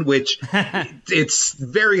Susanusaphone, which it's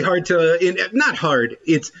very hard to, not hard,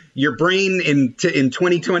 it's your brain in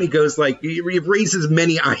 2020 goes like, it raises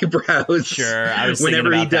many eyebrows. Sure, I was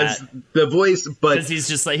whenever he does the voice, but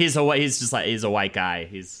he's a white guy.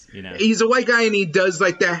 He's a white guy and he does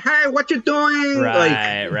like the, "Hey, what you doing?"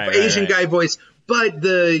 Asian guy voice. But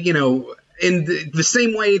in the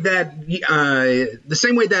same way that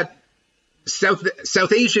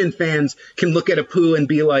South Asian fans can look at Apu and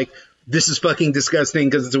be like, "This is fucking disgusting"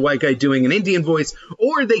 because it's a white guy doing an Indian voice,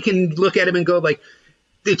 or they can look at him and go like,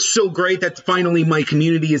 "It's so great that finally my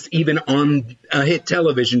community is even on a hit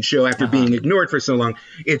television show after being ignored for so long."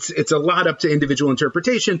 It's a lot up to individual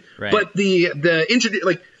interpretation, but the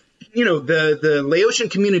Laotian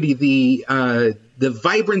community, the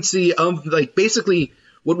vibrancy of like basically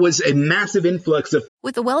what was a massive influx of.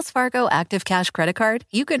 With the Wells Fargo Active Cash Credit Card,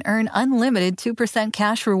 you can earn unlimited 2%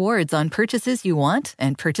 cash rewards on purchases you want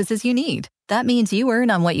and purchases you need. That means you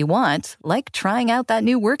earn on what you want, like trying out that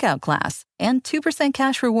new workout class, and 2%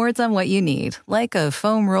 cash rewards on what you need, like a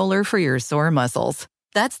foam roller for your sore muscles.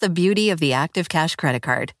 That's the beauty of the Active Cash Credit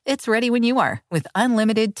Card. It's ready when you are, with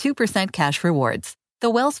unlimited 2% cash rewards.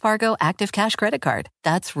 The Wells Fargo Active Cash Credit Card.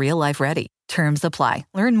 That's real life ready. Terms apply.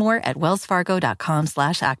 Learn more at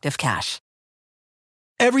wellsfargo.com/activecash.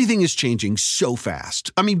 Everything is changing so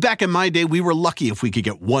fast. I mean, back in my day, we were lucky if we could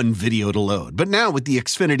get one video to load. But now with the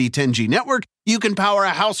Xfinity 10G network, you can power a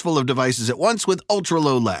house full of devices at once with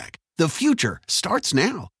ultra-low lag. The future starts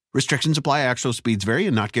now. Restrictions apply. Actual speeds vary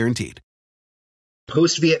and not guaranteed.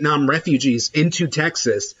 Post-Vietnam refugees into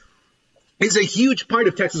Texas is a huge part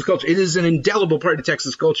of Texas culture. It is an indelible part of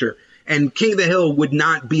Texas culture. And King of the Hill would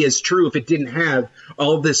not be as true if it didn't have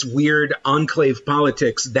all this weird enclave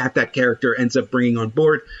politics that character ends up bringing on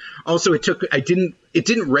board. Also, it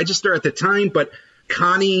didn't register at the time, but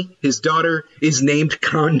Connie, his daughter, is named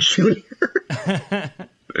Con Jr.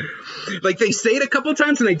 Like, they say it a couple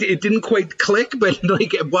times, and it didn't quite click, but,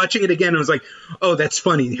 like, watching it again, I was like, oh, that's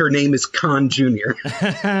funny. Her name is Con Jr.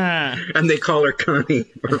 And they call her Connie.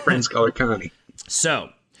 Her friends call her Connie. So,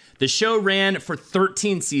 the show ran for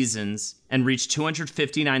 13 seasons and reached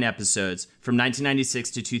 259 episodes from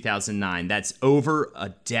 1996 to 2009. That's over a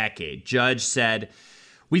decade. Judge said,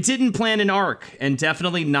 "We didn't plan an arc, and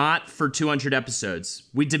definitely not for 200 episodes.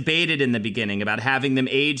 We debated in the beginning about having them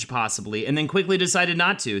age possibly, and then quickly decided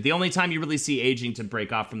not to. The only time you really see aging, to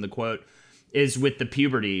break off from the quote, is with the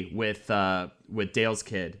puberty with Dale's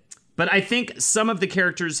kid. But I think some of the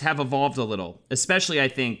characters have evolved a little, especially I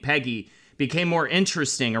think Peggy became more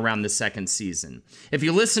interesting around the second season. If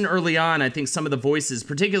you listen early on, I think some of the voices,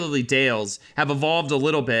 particularly Dale's, have evolved a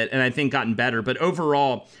little bit and I think gotten better. But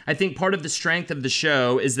overall, I think part of the strength of the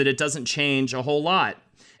show is that it doesn't change a whole lot.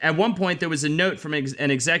 At one point, there was a note from an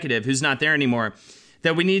executive who's not there anymore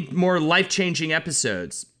that we need more life-changing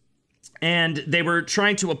episodes. And they were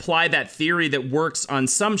trying to apply that theory that works on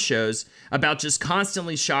some shows about just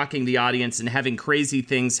constantly shocking the audience and having crazy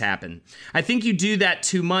things happen. I think you do that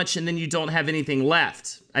too much and then you don't have anything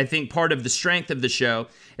left. I think part of the strength of the show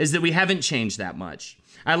is that we haven't changed that much.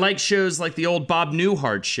 I like shows like the old Bob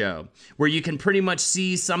Newhart show, where you can pretty much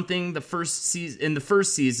see something in the first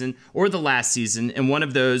season or the last season in one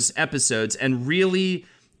of those episodes, and really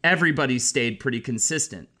everybody stayed pretty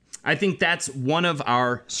consistent. I think that's one of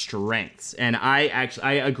our strengths, and I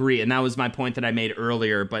agree, and that was my point that I made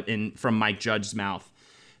earlier, but from Mike Judge's mouth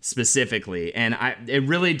specifically. And it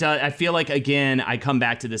really does. I feel like, again, I come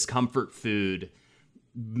back to this comfort food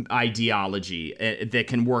ideology that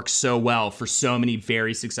can work so well for so many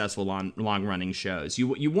very successful long running shows.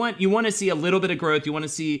 You want to see a little bit of growth. You want to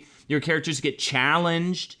see your characters get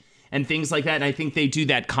challenged and things like that. And I think they do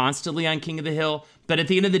that constantly on King of the Hill. But at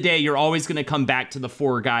the end of the day, you're always going to come back to the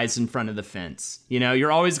four guys in front of the fence. You know,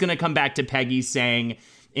 you're always going to come back to Peggy saying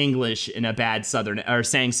English in a bad Southern, or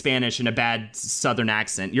saying Spanish in a bad Southern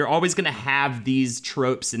accent. You're always going to have these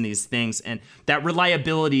tropes and these things. And that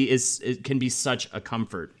reliability can be such a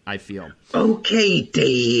comfort, I feel. Okay,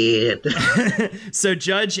 Dad. So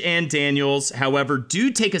Judge and Daniels, however,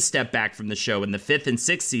 do take a step back from the show in the 5th and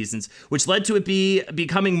 6th seasons, which led to it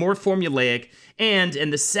becoming more formulaic. And in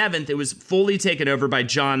the 7th, it was fully taken over by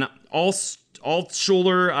John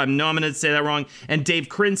Altschuler, I know I'm going to say that wrong, and Dave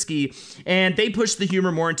Krinsky, and they pushed the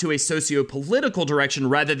humor more into a socio-political direction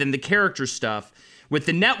rather than the character stuff, with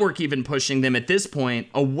the network even pushing them at this point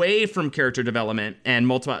away from character development and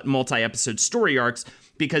multi-episode story arcs,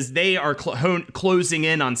 because they are closing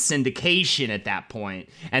in on syndication at that point,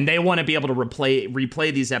 and they want to be able to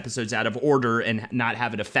replay these episodes out of order and not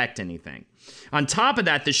have it affect anything. On top of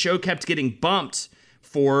that, the show kept getting bumped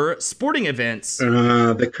for sporting events.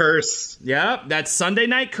 The curse. Yeah, that Sunday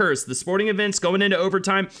Night Curse. The sporting events going into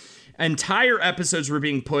overtime. Entire episodes were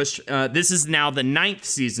being pushed. This is now the 9th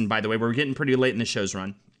season, by the way. We're getting pretty late in the show's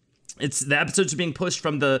run. The episodes are being pushed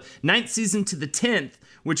from the 9th season to the 10th,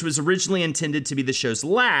 which was originally intended to be the show's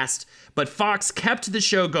last, but Fox kept the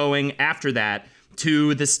show going after that,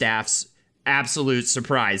 to the staff's absolute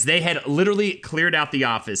surprise. They had literally cleared out the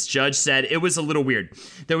office. Judge said it was a little weird.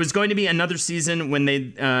 There was going to be another season when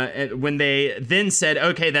they then said,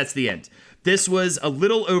 okay, that's the end. This was a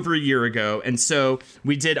little over a year ago, and so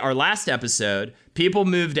we did our last episode. People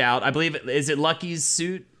moved out. I believe, is it Lucky's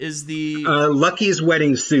suit is the... Lucky's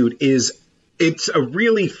wedding suit it's a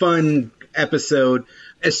really fun episode,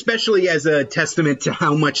 especially as a testament to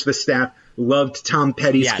how much the staff loved Tom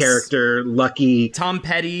Petty's character, Lucky. Tom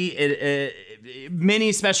Petty,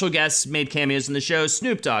 many special guests made cameos in the show.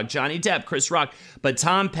 Snoop Dogg, Johnny Depp, Chris Rock. But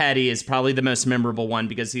Tom Petty is probably the most memorable one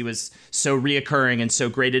because he was so reoccurring and so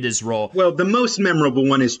great at his role. Well, the most memorable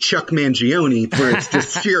one is Chuck Mangione, for its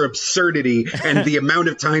just sheer absurdity and the amount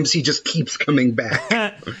of times he just keeps coming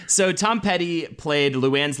back. So Tom Petty played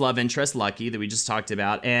Luann's love interest, Lucky, that we just talked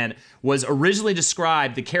about, and was originally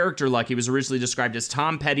described, the character Lucky was originally described as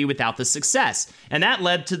Tom Petty without the success. And that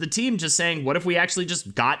led to the team just saying, what if we actually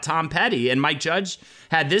just got Tom Petty? And Mike Judge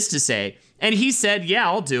had this to say, and he said, yeah,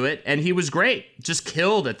 I'll do it. And he was great, just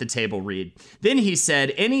killed at the table read. Then he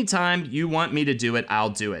said, anytime you want me to do it, I'll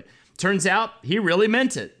do it. Turns out he really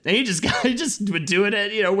meant it. And he just would do it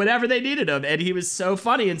at, whenever they needed him. And he was so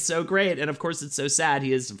funny and so great. And of course, it's so sad. He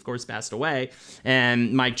has, of course, passed away.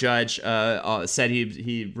 And Mike Judge said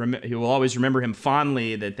he will always remember him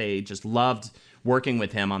fondly, that they just loved working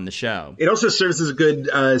with him on the show. It also serves as a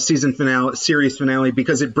good series finale,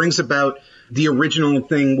 because it brings about the original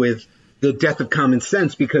thing with the death of common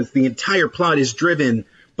sense, because the entire plot is driven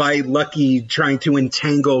by Lucky trying to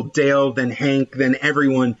entangle Dale, then Hank, then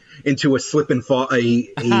everyone into a slip and fall, a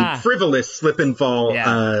frivolous slip and fall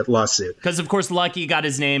lawsuit. Because, of course, Lucky got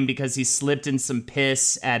his name because he slipped in some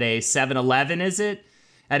piss at a 7-Eleven, is it?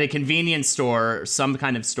 At a convenience store, some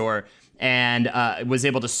kind of store, and was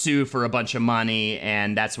able to sue for a bunch of money,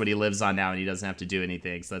 and that's what he lives on now, and he doesn't have to do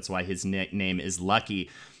anything, so that's why his nickname is Lucky.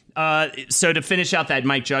 So to finish out that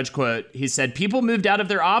Mike Judge quote, he said, people moved out of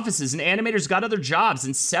their offices and animators got other jobs.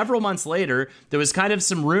 And several months later, there was kind of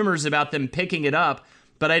some rumors about them picking it up,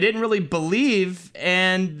 but I didn't really believe.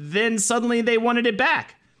 And then suddenly they wanted it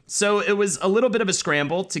back. So it was a little bit of a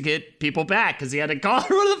scramble to get people back because he had to call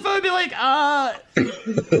her on the phone and be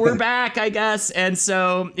like, we're back, I guess. And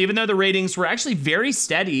so even though the ratings were actually very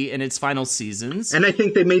steady in its final seasons. And I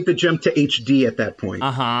think they made the jump to HD at that point.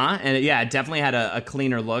 And it definitely had a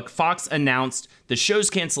cleaner look. Fox announced the show's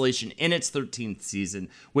cancellation in its 13th season,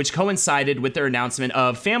 which coincided with their announcement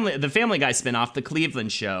of the Family Guy spinoff, The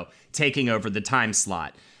Cleveland Show, taking over the time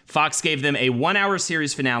slot. Fox gave them a 1-hour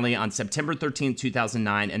series finale on September 13th,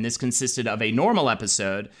 2009, and this consisted of a normal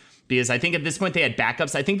episode, because I think at this point they had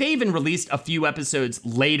backups. I think they even released a few episodes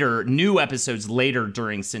later, new episodes later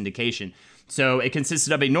during syndication. So it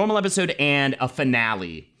consisted of a normal episode and a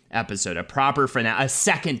finale episode, a proper finale, a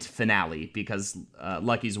second finale, because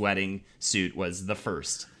Lucky's wedding suit was the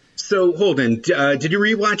first. So, Holden, did you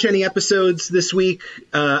rewatch any episodes this week?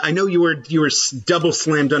 I know you were double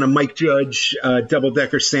slammed on a Mike Judge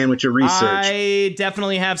double-decker sandwich of research. I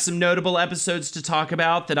definitely have some notable episodes to talk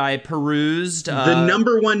about that I perused. The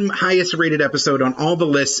number one highest-rated episode on all the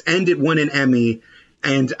lists, and it won an Emmy.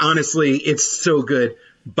 And honestly, it's so good.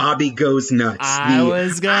 Bobby Goes Nuts. I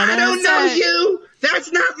don't know you.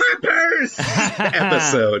 That's not my purse.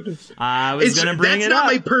 episode. I was going to bring it up. That's not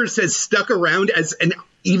my purse has stuck around as an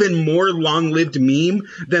even more long-lived meme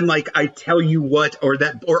than like I tell you what or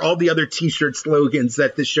all the other t-shirt slogans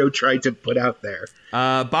that the show tried to put out there.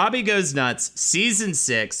 Bobby Goes Nuts, season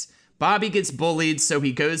 6. Bobby gets bullied, so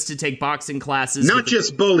he goes to take boxing classes. Not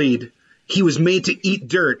just bullied, he was made to eat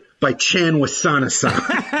dirt by Chan Wasana-san.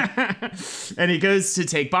 And he goes to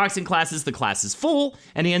take boxing classes. The class is full,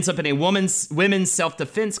 and he ends up in a women's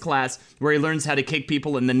self-defense class where he learns how to kick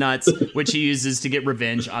people in the nuts, which he uses to get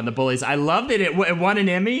revenge on the bullies. I love that it won an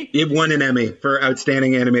Emmy. It won an Emmy for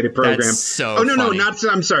Outstanding Animated Program. That's so funny.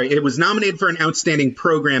 I'm sorry. It was nominated for an Outstanding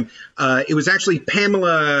Program. It was actually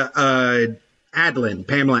Pamela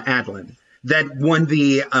Adlon, that won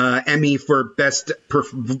the Emmy for Best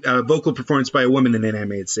Vocal Performance by a Woman in an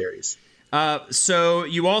Animated Series. So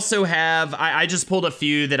you also have, I just pulled a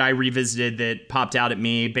few that I revisited that popped out at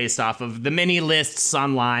me based off of the mini lists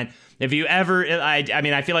online. If you ever, I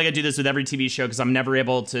feel like I do this with every TV show because I'm never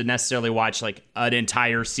able to necessarily watch like an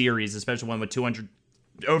entire series, especially one with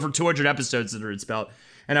over 200 episodes that are its belt.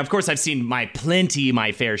 And of course I've seen my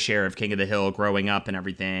fair share of King of the Hill growing up and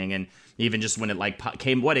everything. And even just when it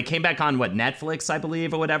came back on Netflix, I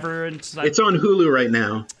believe, or whatever. It's on Hulu right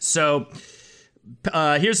now. So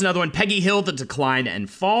here's another one, Peggy Hill, The Decline and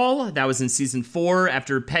Fall. That was in season 4.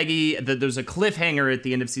 After Peggy, there's a cliffhanger at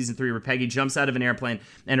the end of season 3 where Peggy jumps out of an airplane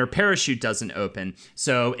and her parachute doesn't open.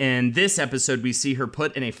 So in this episode, we see her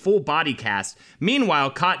put in a full body cast.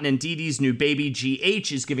 Meanwhile, Cotton and Dee Dee's new baby,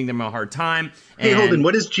 GH, is giving them a hard time. Hey, Holden,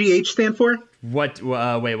 what does GH stand for? What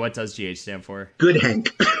does GH stand for? Good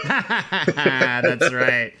Hank. That's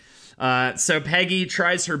right. So Peggy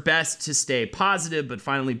tries her best to stay positive, but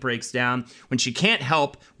finally breaks down when she can't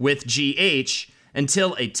help with GH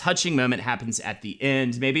until a touching moment happens at the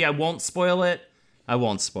end. Maybe I won't spoil it.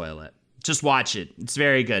 Just watch it. It's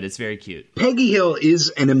very good. It's very cute. Peggy Hill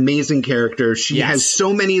is an amazing character. She has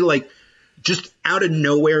so many, just out of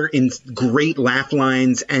nowhere in great laugh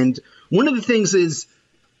lines. And one of the things is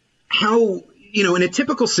how, in a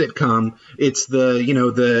typical sitcom, it's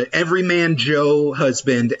the everyman Joe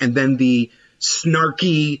husband and then the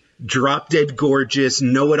snarky, drop-dead gorgeous,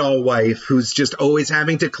 know-it-all wife who's just always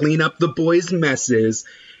having to clean up the boys' messes.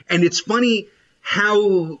 And it's funny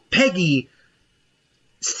how Peggy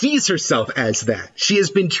sees herself as that. She has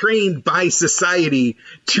been trained by society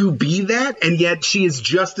to be that, and yet she is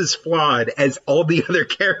just as flawed as all the other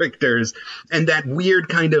characters. And that weird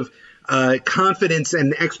kind of confidence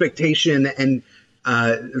and expectation and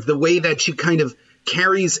the way that she kind of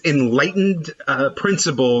carries enlightened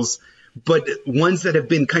principles, but ones that have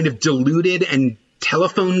been kind of diluted and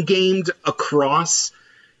telephone gamed across.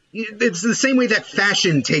 It's the same way that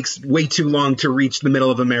fashion takes way too long to reach the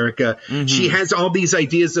middle of America. Mm-hmm. She has all these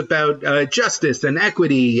ideas about justice and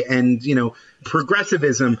equity and,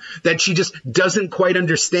 progressivism that she just doesn't quite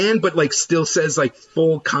understand, but still says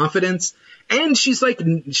full confidence. And she's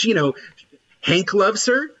Hank loves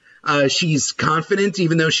her. She's confident,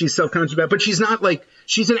 even though she's self-conscious about it. But she's not like,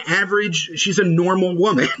 she's a normal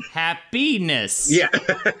woman. Happiness. Yeah.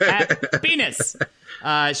 Happiness.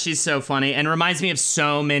 She's so funny and reminds me of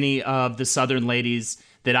so many of the Southern ladies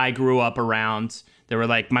that I grew up around. They were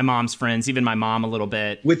like my mom's friends, even my mom a little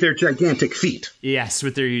bit. With their gigantic feet. Yes,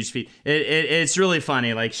 with their huge feet. It's really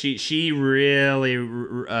funny. Like she really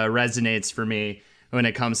resonates for me when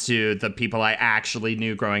it comes to the people I actually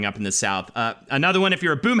knew growing up in the South. Another one, if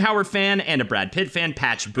you're a Boomhauer fan and a Brad Pitt fan,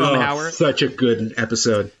 Patch Boomhauer. Oh, such a good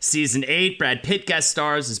episode. Season 8, Brad Pitt guest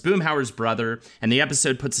stars as Boomhauer's brother, and the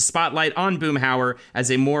episode puts a spotlight on Boomhauer as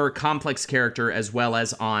a more complex character as well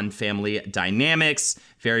as on family dynamics.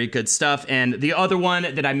 Very good stuff. And the other one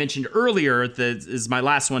that I mentioned earlier, that is my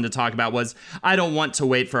last one to talk about, was I Don't Want to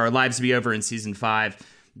Wait for Our Lives to Be Over in Season 5.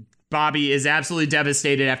 Bobby is absolutely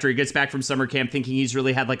devastated after he gets back from summer camp, thinking he's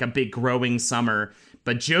really had like a big growing summer.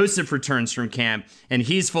 But Joseph returns from camp, and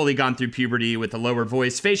he's fully gone through puberty with a lower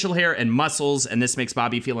voice, facial hair, and muscles. And this makes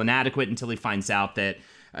Bobby feel inadequate until he finds out that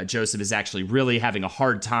Joseph is actually really having a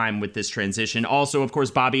hard time with this transition. Also, of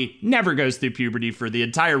course, Bobby never goes through puberty for the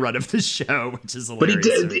entire run of the show, which is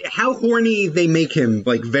hilarious. But how horny they make him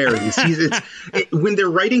like varies. When they're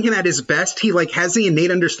writing him at his best, he like has the innate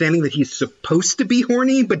understanding that he's supposed to be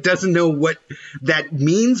horny, but doesn't know what that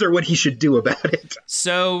means or what he should do about it.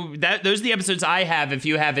 So those are the episodes I have. If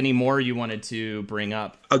you have any more you wanted to bring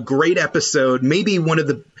up. A great episode, maybe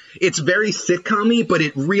it's very sitcom-y, but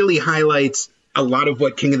it really highlights a lot of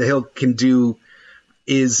what King of the Hill can do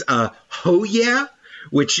is Ho Yeah,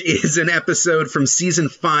 which is an episode from season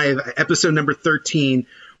 5, episode number 13,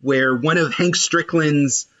 where one of Hank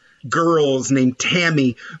Strickland's girls named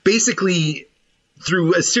Tammy basically,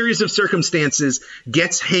 through a series of circumstances,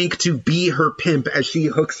 gets Hank to be her pimp as she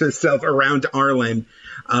hooks herself around Arlen,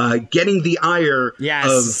 getting the ire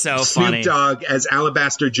of Snoop Dogg as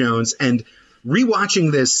Alabaster Jones. And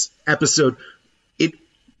rewatching this episode,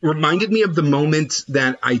 reminded me of the moment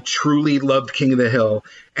that I truly loved King of the Hill.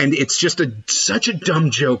 And it's just such a dumb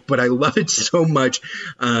joke, but I love it so much.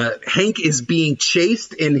 Hank is being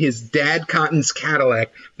chased in his dad Cotton's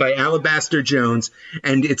Cadillac by Alabaster Jones.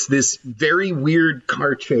 And it's this very weird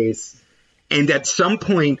car chase. And at some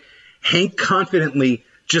point, Hank confidently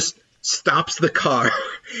just stops the car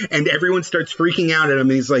and everyone starts freaking out at him.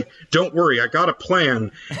 And he's like, "Don't worry, I got a plan."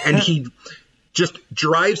 And he just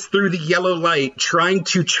drives through the yellow light trying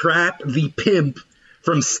to trap the pimp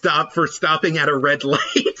from stopping at a red light.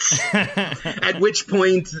 At which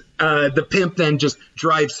point the pimp then just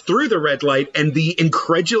drives through the red light, and the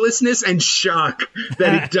incredulousness and shock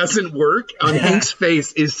that it doesn't work on Hank's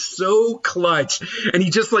face is so clutch. And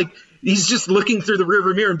he's just looking through the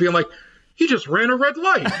rearview mirror and being like, "He just ran a red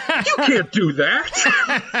light. You can't do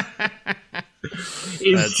that."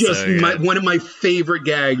 It's just one of my favorite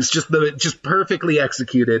gags, just perfectly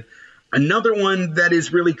executed. Another one that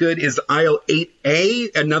is really good is Aisle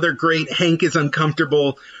 8A, another great Hank is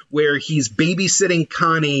Uncomfortable, where he's babysitting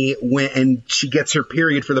Connie and she gets her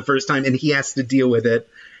period for the first time and he has to deal with it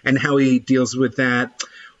and how he deals with that.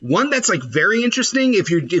 One that's like very interesting,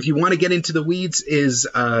 if you want to get into the weeds, is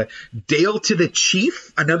Dale to the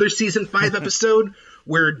Chief, another season 5 episode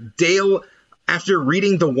where Dale, after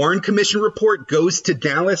reading the Warren Commission report, goes to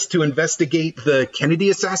Dallas to investigate the Kennedy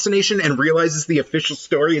assassination and realizes the official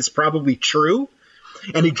story is probably true.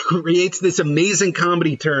 And it creates this amazing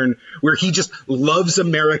comedy turn where he just loves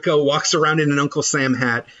America, walks around in an Uncle Sam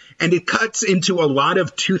hat. And it cuts into a lot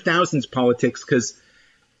of 2000s politics because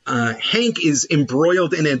Hank is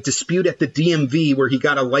embroiled in a dispute at the DMV where he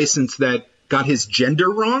got a license that got his gender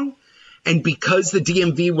wrong. And because the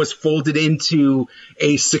DMV was folded into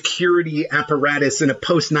a security apparatus in a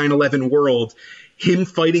post 9/11 world, him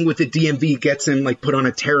fighting with the DMV gets him like put on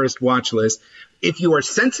a terrorist watch list. If you are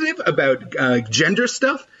sensitive about gender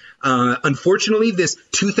stuff, unfortunately, this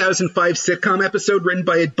 2005 sitcom episode written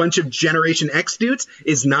by a bunch of Generation X dudes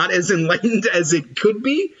is not as enlightened as it could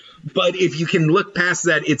be. But if you can look past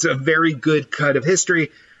that, it's a very good cut of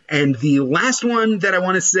history. And the last one that I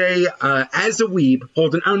want to say, as a weeb,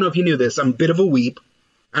 Holden, I don't know if you knew this, I'm a bit of a weeb.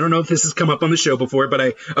 I don't know if this has come up on the show before, but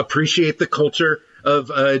I appreciate the culture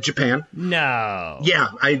of Japan. No. Yeah,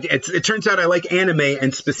 it turns out I like anime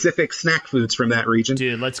and specific snack foods from that region.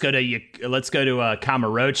 Dude, let's go to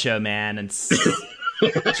Kamurocho, man, and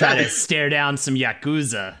try to stare down some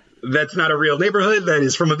Yakuza. That's not a real neighborhood. That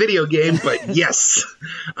is from a video game, but yes.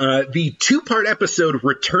 The 2-part episode,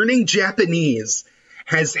 Returning Japanese,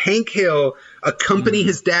 has Hank Hill accompany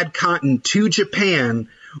his dad Cotton to Japan,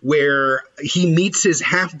 where he meets his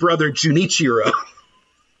half-brother Junichiro.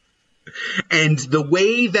 And the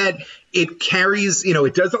way that it carries,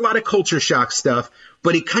 it does a lot of culture shock stuff,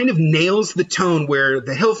 but it kind of nails the tone where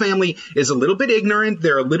the Hill family is a little bit ignorant.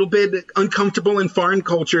 They're a little bit uncomfortable in foreign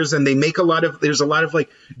cultures, and they make there's a lot of like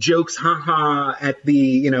jokes, haha, at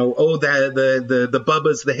the, the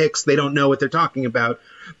Bubbas, the Hicks, they don't know what they're talking about.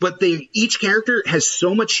 But each character has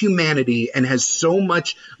so much humanity and has so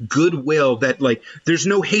much goodwill that like there's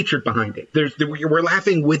no hatred behind it. We're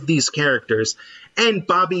laughing with these characters, and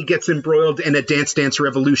Bobby gets embroiled in a Dance Dance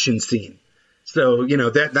Revolution scene. So,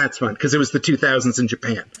 that's fun because it was the 2000s in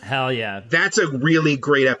Japan. Hell yeah. That's a really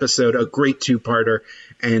great episode, a great two-parter.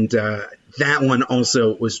 And that one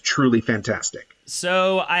also was truly fantastic.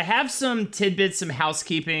 So I have some tidbits, some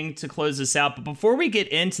housekeeping to close this out. But before we get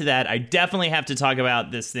into that, I definitely have to talk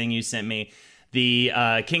about this thing you sent me. The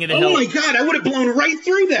King of the Hill. Oh my God, I would have blown right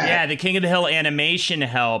through that. Yeah, the King of the Hill animation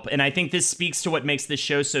help. And I think this speaks to what makes this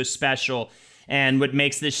show so special and what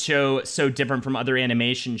makes this show so different from other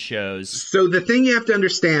animation shows. So the thing you have to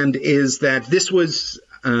understand is that this was,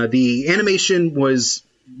 the animation was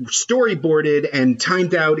storyboarded and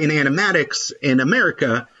timed out in animatics in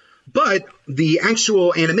America, but the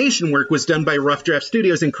actual animation work was done by Rough Draft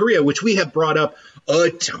Studios in Korea, which we have brought up a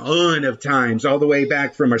ton of times, all the way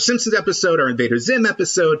back from our Simpsons episode, our Invader Zim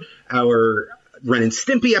episode, our Ren and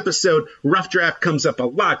Stimpy episode. Rough Draft comes up a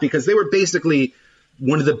lot because they were basically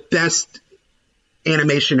one of the best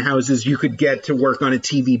animation houses you could get to work on a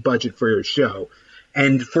TV budget for your show.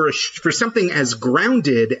 And for something as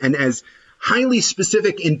grounded and as highly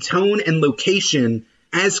specific in tone and location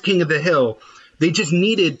as King of the Hill, they just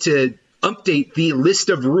needed to update the list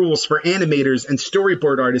of rules for animators and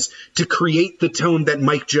storyboard artists to create the tone that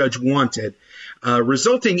Mike Judge wanted,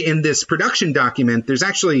 resulting in this production document. There's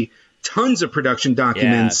actually tons of production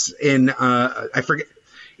documents in, I forget,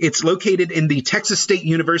 it's located in the Texas State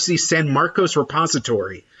University San Marcos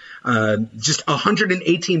repository. Just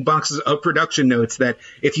 118 boxes of production notes that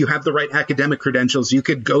if you have the right academic credentials, you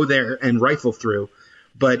could go there and rifle through.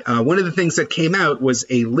 But one of the things that came out was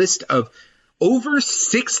a list of over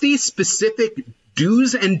 60 specific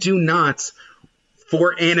do's and do nots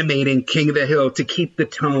for animating King of the Hill to keep the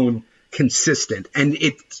tone consistent. And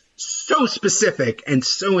it's so specific and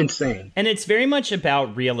so insane. And it's very much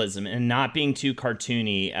about realism and not being too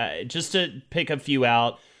cartoony. Just to pick a few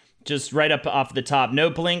out, just right up off the top.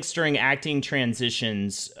 No blinks during acting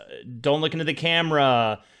transitions. Don't look into the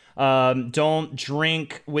camera. Don't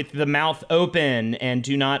drink with the mouth open, and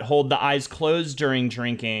do not hold the eyes closed during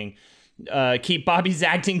drinking. Keep Bobby's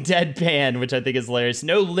acting deadpan, which I think is hilarious.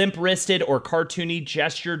 No limp-wristed or cartoony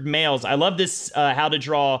gestured males. I love this how to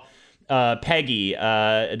draw Peggy.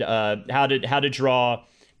 How to draw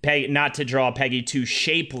Peggy, not to draw Peggy too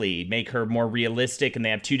shapely, make her more realistic. And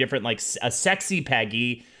they have two different, like a sexy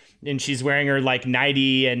Peggy, and she's wearing her like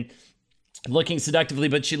nightie and looking seductively,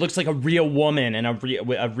 but she looks like a real woman and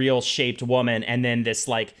a real shaped woman. And then this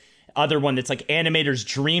like other one that's like animator's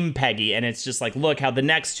dream Peggy, and it's just like, look how the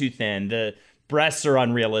neck's too thin, the breasts are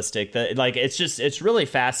unrealistic. It's really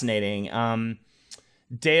fascinating.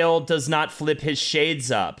 Dale does not flip his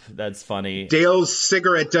shades up. That's funny. Dale's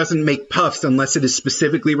cigarette doesn't make puffs unless it is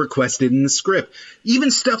specifically requested in the script.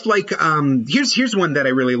 Even stuff like, here's one that I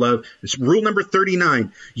really love. It's rule number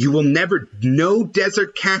 39. You will no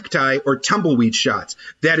desert cacti or tumbleweed shots.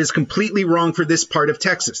 That is completely wrong for this part of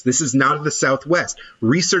Texas. This is not the Southwest.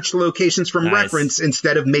 Research the locations from reference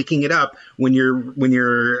instead of making it up when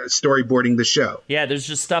you're storyboarding the show. Yeah, there's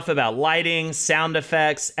just stuff about lighting, sound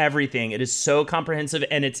effects, everything. It is so comprehensive.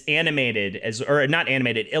 And it's illustrated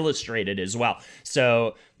as well.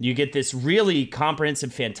 So you get this really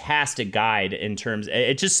comprehensive, fantastic guide in terms.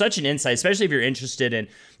 It's just such an insight, especially if you're interested in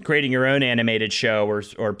creating your own animated show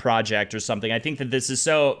or project or something. I think that this is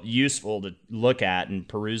so useful to look at and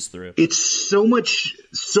peruse through. It's the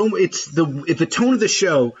tone of the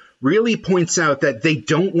show really points out that they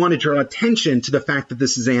don't want to draw attention to the fact that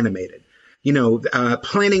this is animated.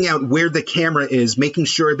 Planning out where the camera is, making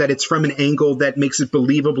sure that it's from an angle that makes it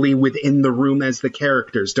believably within the room as the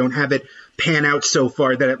characters. Don't have it pan out so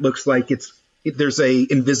far that it looks like there's a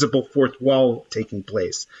invisible fourth wall taking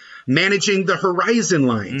place. Managing the horizon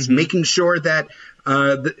lines, making sure that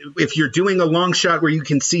if you're doing a long shot where you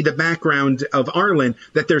can see the background of Arlen,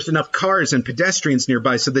 that there's enough cars and pedestrians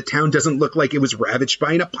nearby so the town doesn't look like it was ravaged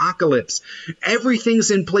by an apocalypse. Everything's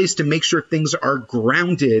in place to make sure things are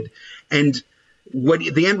grounded. And what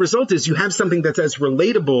the end result is, you have something that's as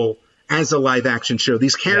relatable as a live action show.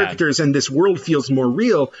 These characters and this world feels more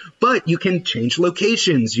real, but you can change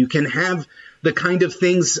locations. You can have the kind of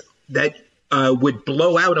things that would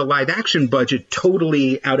blow out a live action budget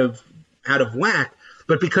totally out of whack.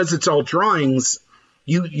 But because it's all drawings,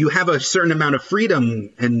 you have a certain amount of freedom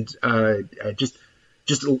and just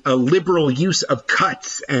a liberal use of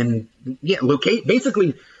cuts and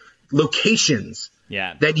basically locations.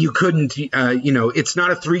 Yeah. That you couldn't, it's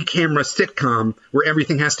not a 3-camera sitcom where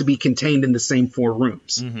everything has to be contained in the same 4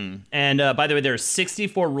 rooms. Mm-hmm. And by the way, there are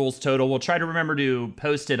 64 rules total. We'll try to remember to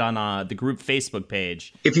post it on the group Facebook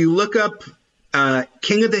page. If you look up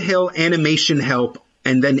King of the Hill animation help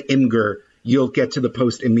and then Imgur, you'll get to the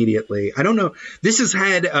post immediately. I don't know. This has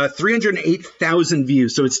had 308,000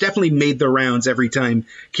 views, so it's definitely made the rounds every time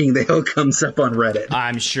King of the Hill comes up on Reddit.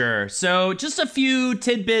 I'm sure. So just a few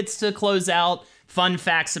tidbits to close out. Fun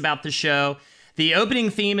facts about the show. The opening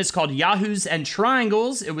theme is called Yahoos and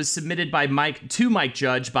Triangles. It was submitted by Mike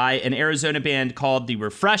Judge by an Arizona band called The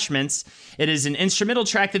Refreshments. It is an instrumental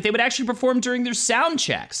track that they would actually perform during their sound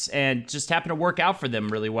checks and just happened to work out for them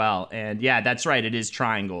really well. And yeah, that's right. It is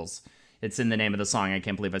Triangles. It's in the name of the song. I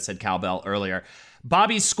can't believe I said cowbell earlier.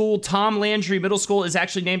 Bobby's school, Tom Landry Middle School, is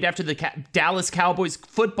actually named after the Dallas Cowboys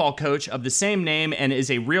football coach of the same name and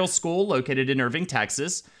is a real school located in Irving,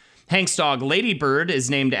 Texas. Hank's dog, Ladybird, is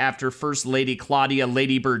named after First Lady Claudia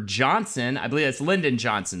Ladybird Johnson. I believe that's Lyndon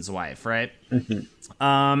Johnson's wife, right? Mm-hmm.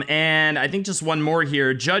 And I think just one more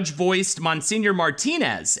here. Judge voiced Monsignor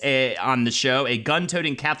Martinez on the show, a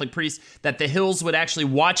gun-toting Catholic priest that the Hills would actually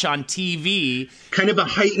watch on TV. Kind of a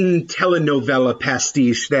heightened telenovela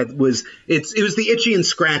pastiche that was, it was the Itchy and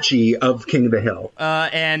Scratchy of King of the Hill.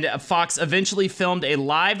 And Fox eventually filmed a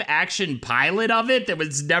live-action pilot of it that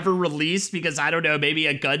was never released because, I don't know, maybe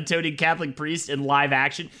a gun-toting Catholic priest in live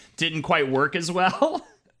action didn't quite work as well.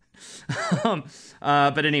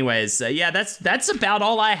 But anyways, yeah, that's about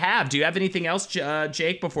all I have. Do you have anything else,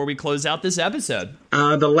 Jake, before we close out this episode?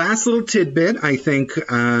 The last little tidbit I think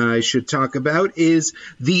I should talk about is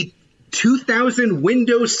the 2000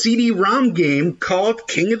 Windows CD-ROM game called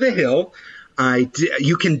King of the Hill.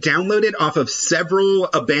 You can download it off of several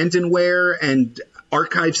abandonware and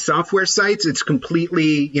archive software sites. It's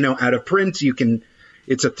completely, out of print.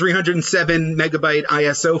 It's a 307 megabyte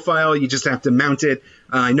ISO file. You just have to mount it.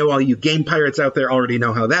 I know all you game pirates out there already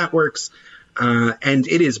know how that works. And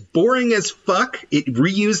it is boring as fuck. It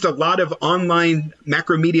reused a lot of online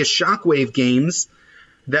Macromedia Shockwave games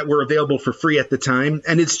that were available for free at the time.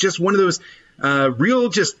 And it's just one of those real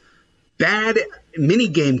just bad mini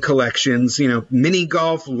game collections, mini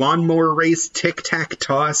golf, lawnmower race,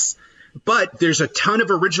 tic-tac-toss. But there's a ton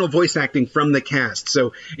of original voice acting from the cast.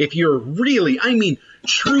 So if you're really,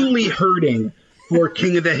 truly hurting for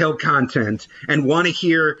King of the Hill content and want to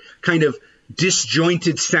hear kind of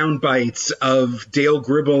disjointed sound bites of Dale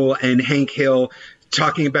Gribble and Hank Hill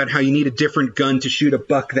talking about how you need a different gun to shoot a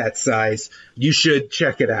buck that size, you should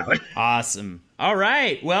check it out. Awesome. All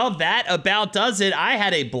right. Well, that about does it. I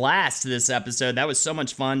had a blast this episode. That was so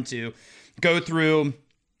much fun to go through.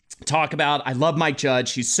 Talk about. I love Mike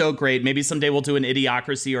Judge. He's so great. Maybe someday we'll do an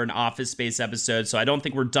Idiocracy or an Office Space episode. So I don't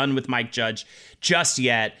think we're done with Mike Judge just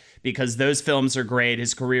yet because those films are great.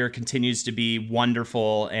 His career continues to be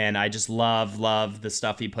wonderful. And I just love the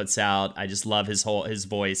stuff he puts out. I just love his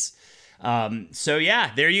voice. So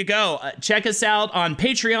yeah, there you go. Check us out on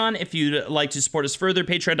Patreon if you'd like to support us further.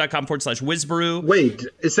 Patreon.com/Whizbrew. Wait,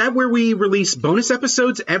 is that where we release bonus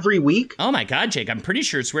episodes every week? Oh my God, Jake, I'm pretty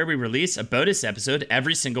sure it's where we release a bonus episode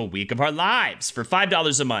every single week of our lives for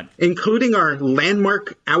 $5 a month. Including our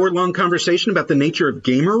landmark hour-long conversation about the nature of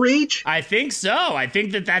gamer rage? I think so. I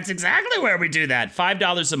think that's exactly where we do that.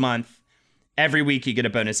 $5 a month. Every week you get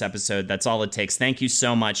a bonus episode. That's all it takes. Thank you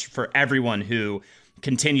so much for everyone who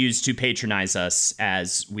continues to patronize us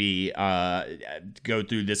as we go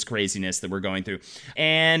through this craziness that we're going through.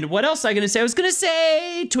 And what else was I going to say? I was going to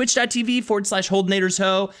say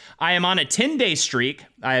twitch.tv/HoldenatorsHo. I am on a 10-day streak.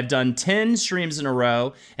 I have done 10 streams in a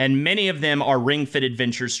row, and many of them are Ring Fit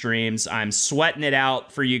Adventure streams. I'm sweating it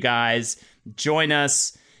out for you guys. Join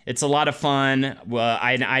us. It's a lot of fun.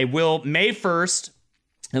 I will, May 1st,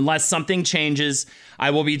 unless something changes, I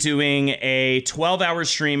will be doing a 12-hour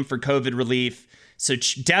stream for COVID relief. So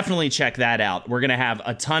definitely check that out. We're going to have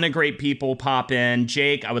a ton of great people pop in.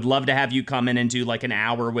 Jake, I would love to have you come in and do like an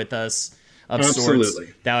hour with us of sorts.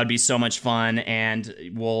 That would be so much fun. And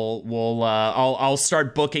I'll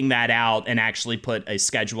start booking that out and actually put a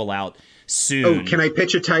schedule out soon. Oh, can I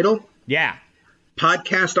pitch a title? Yeah.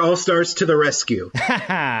 Podcast All-Stars to the Rescue.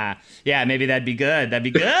 Yeah, maybe that'd be good. That'd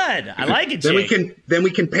be good. I like it, Jake. Then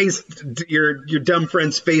we can paste your dumb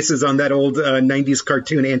friends' faces on that old 90s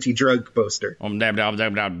cartoon anti-drug poster.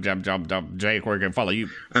 Jake, where can I follow you?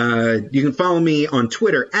 You can follow me on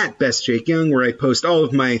Twitter at BestJakeYoung, where I post all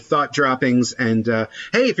of my thought droppings. And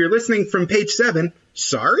hey, if you're listening from page 7,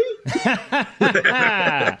 Sorry?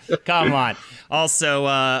 Come on. Also,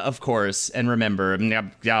 of course, and remember,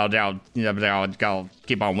 y'all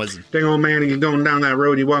keep on whizzing. Dang old man, you're going down that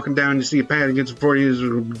road, you're walking down, you see a pad against before you, there's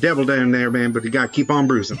a devil down there, man, but you gotta keep on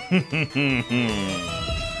bruising.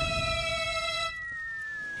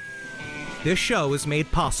 This show is made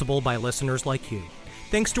possible by listeners like you.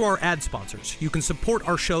 Thanks to our ad sponsors, you can support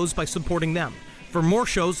our shows by supporting them. For more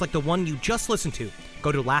shows like the one you just listened to,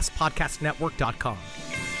 go to lastpodcastnetwork.com.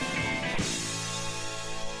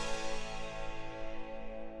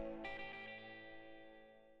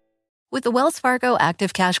 With the Wells Fargo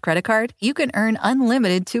Active Cash Credit Card, you can earn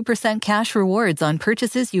unlimited 2% cash rewards on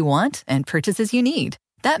purchases you want and purchases you need.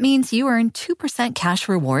 That means you earn 2% cash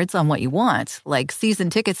rewards on what you want, like season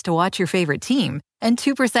tickets to watch your favorite team, and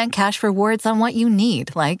 2% cash rewards on what you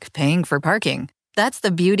need, like paying for parking. That's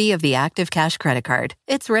the beauty of the Active Cash Credit Card.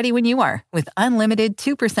 It's ready when you are, with unlimited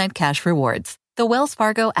 2% cash rewards. The Wells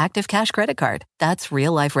Fargo Active Cash Credit Card. That's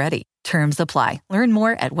real life ready. Terms apply. Learn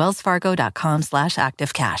more at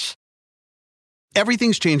wellsfargo.com/activecash.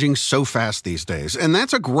 Everything's changing so fast these days, and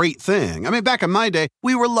that's a great thing. I mean, back in my day,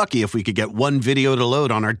 we were lucky if we could get one video to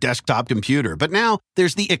load on our desktop computer. But now,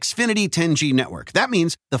 there's the Xfinity 10G network. That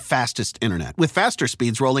means the fastest internet, with faster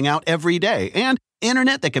speeds rolling out every day, and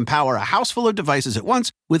internet that can power a house full of devices at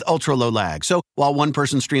once with ultra-low lag. So while one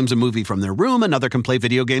person streams a movie from their room, another can play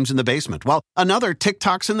video games in the basement, while another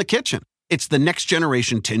TikToks in the kitchen. It's the next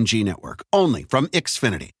generation 10G network, only from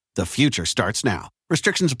Xfinity. The future starts now.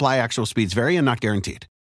 Restrictions apply. Actual speeds vary and not guaranteed.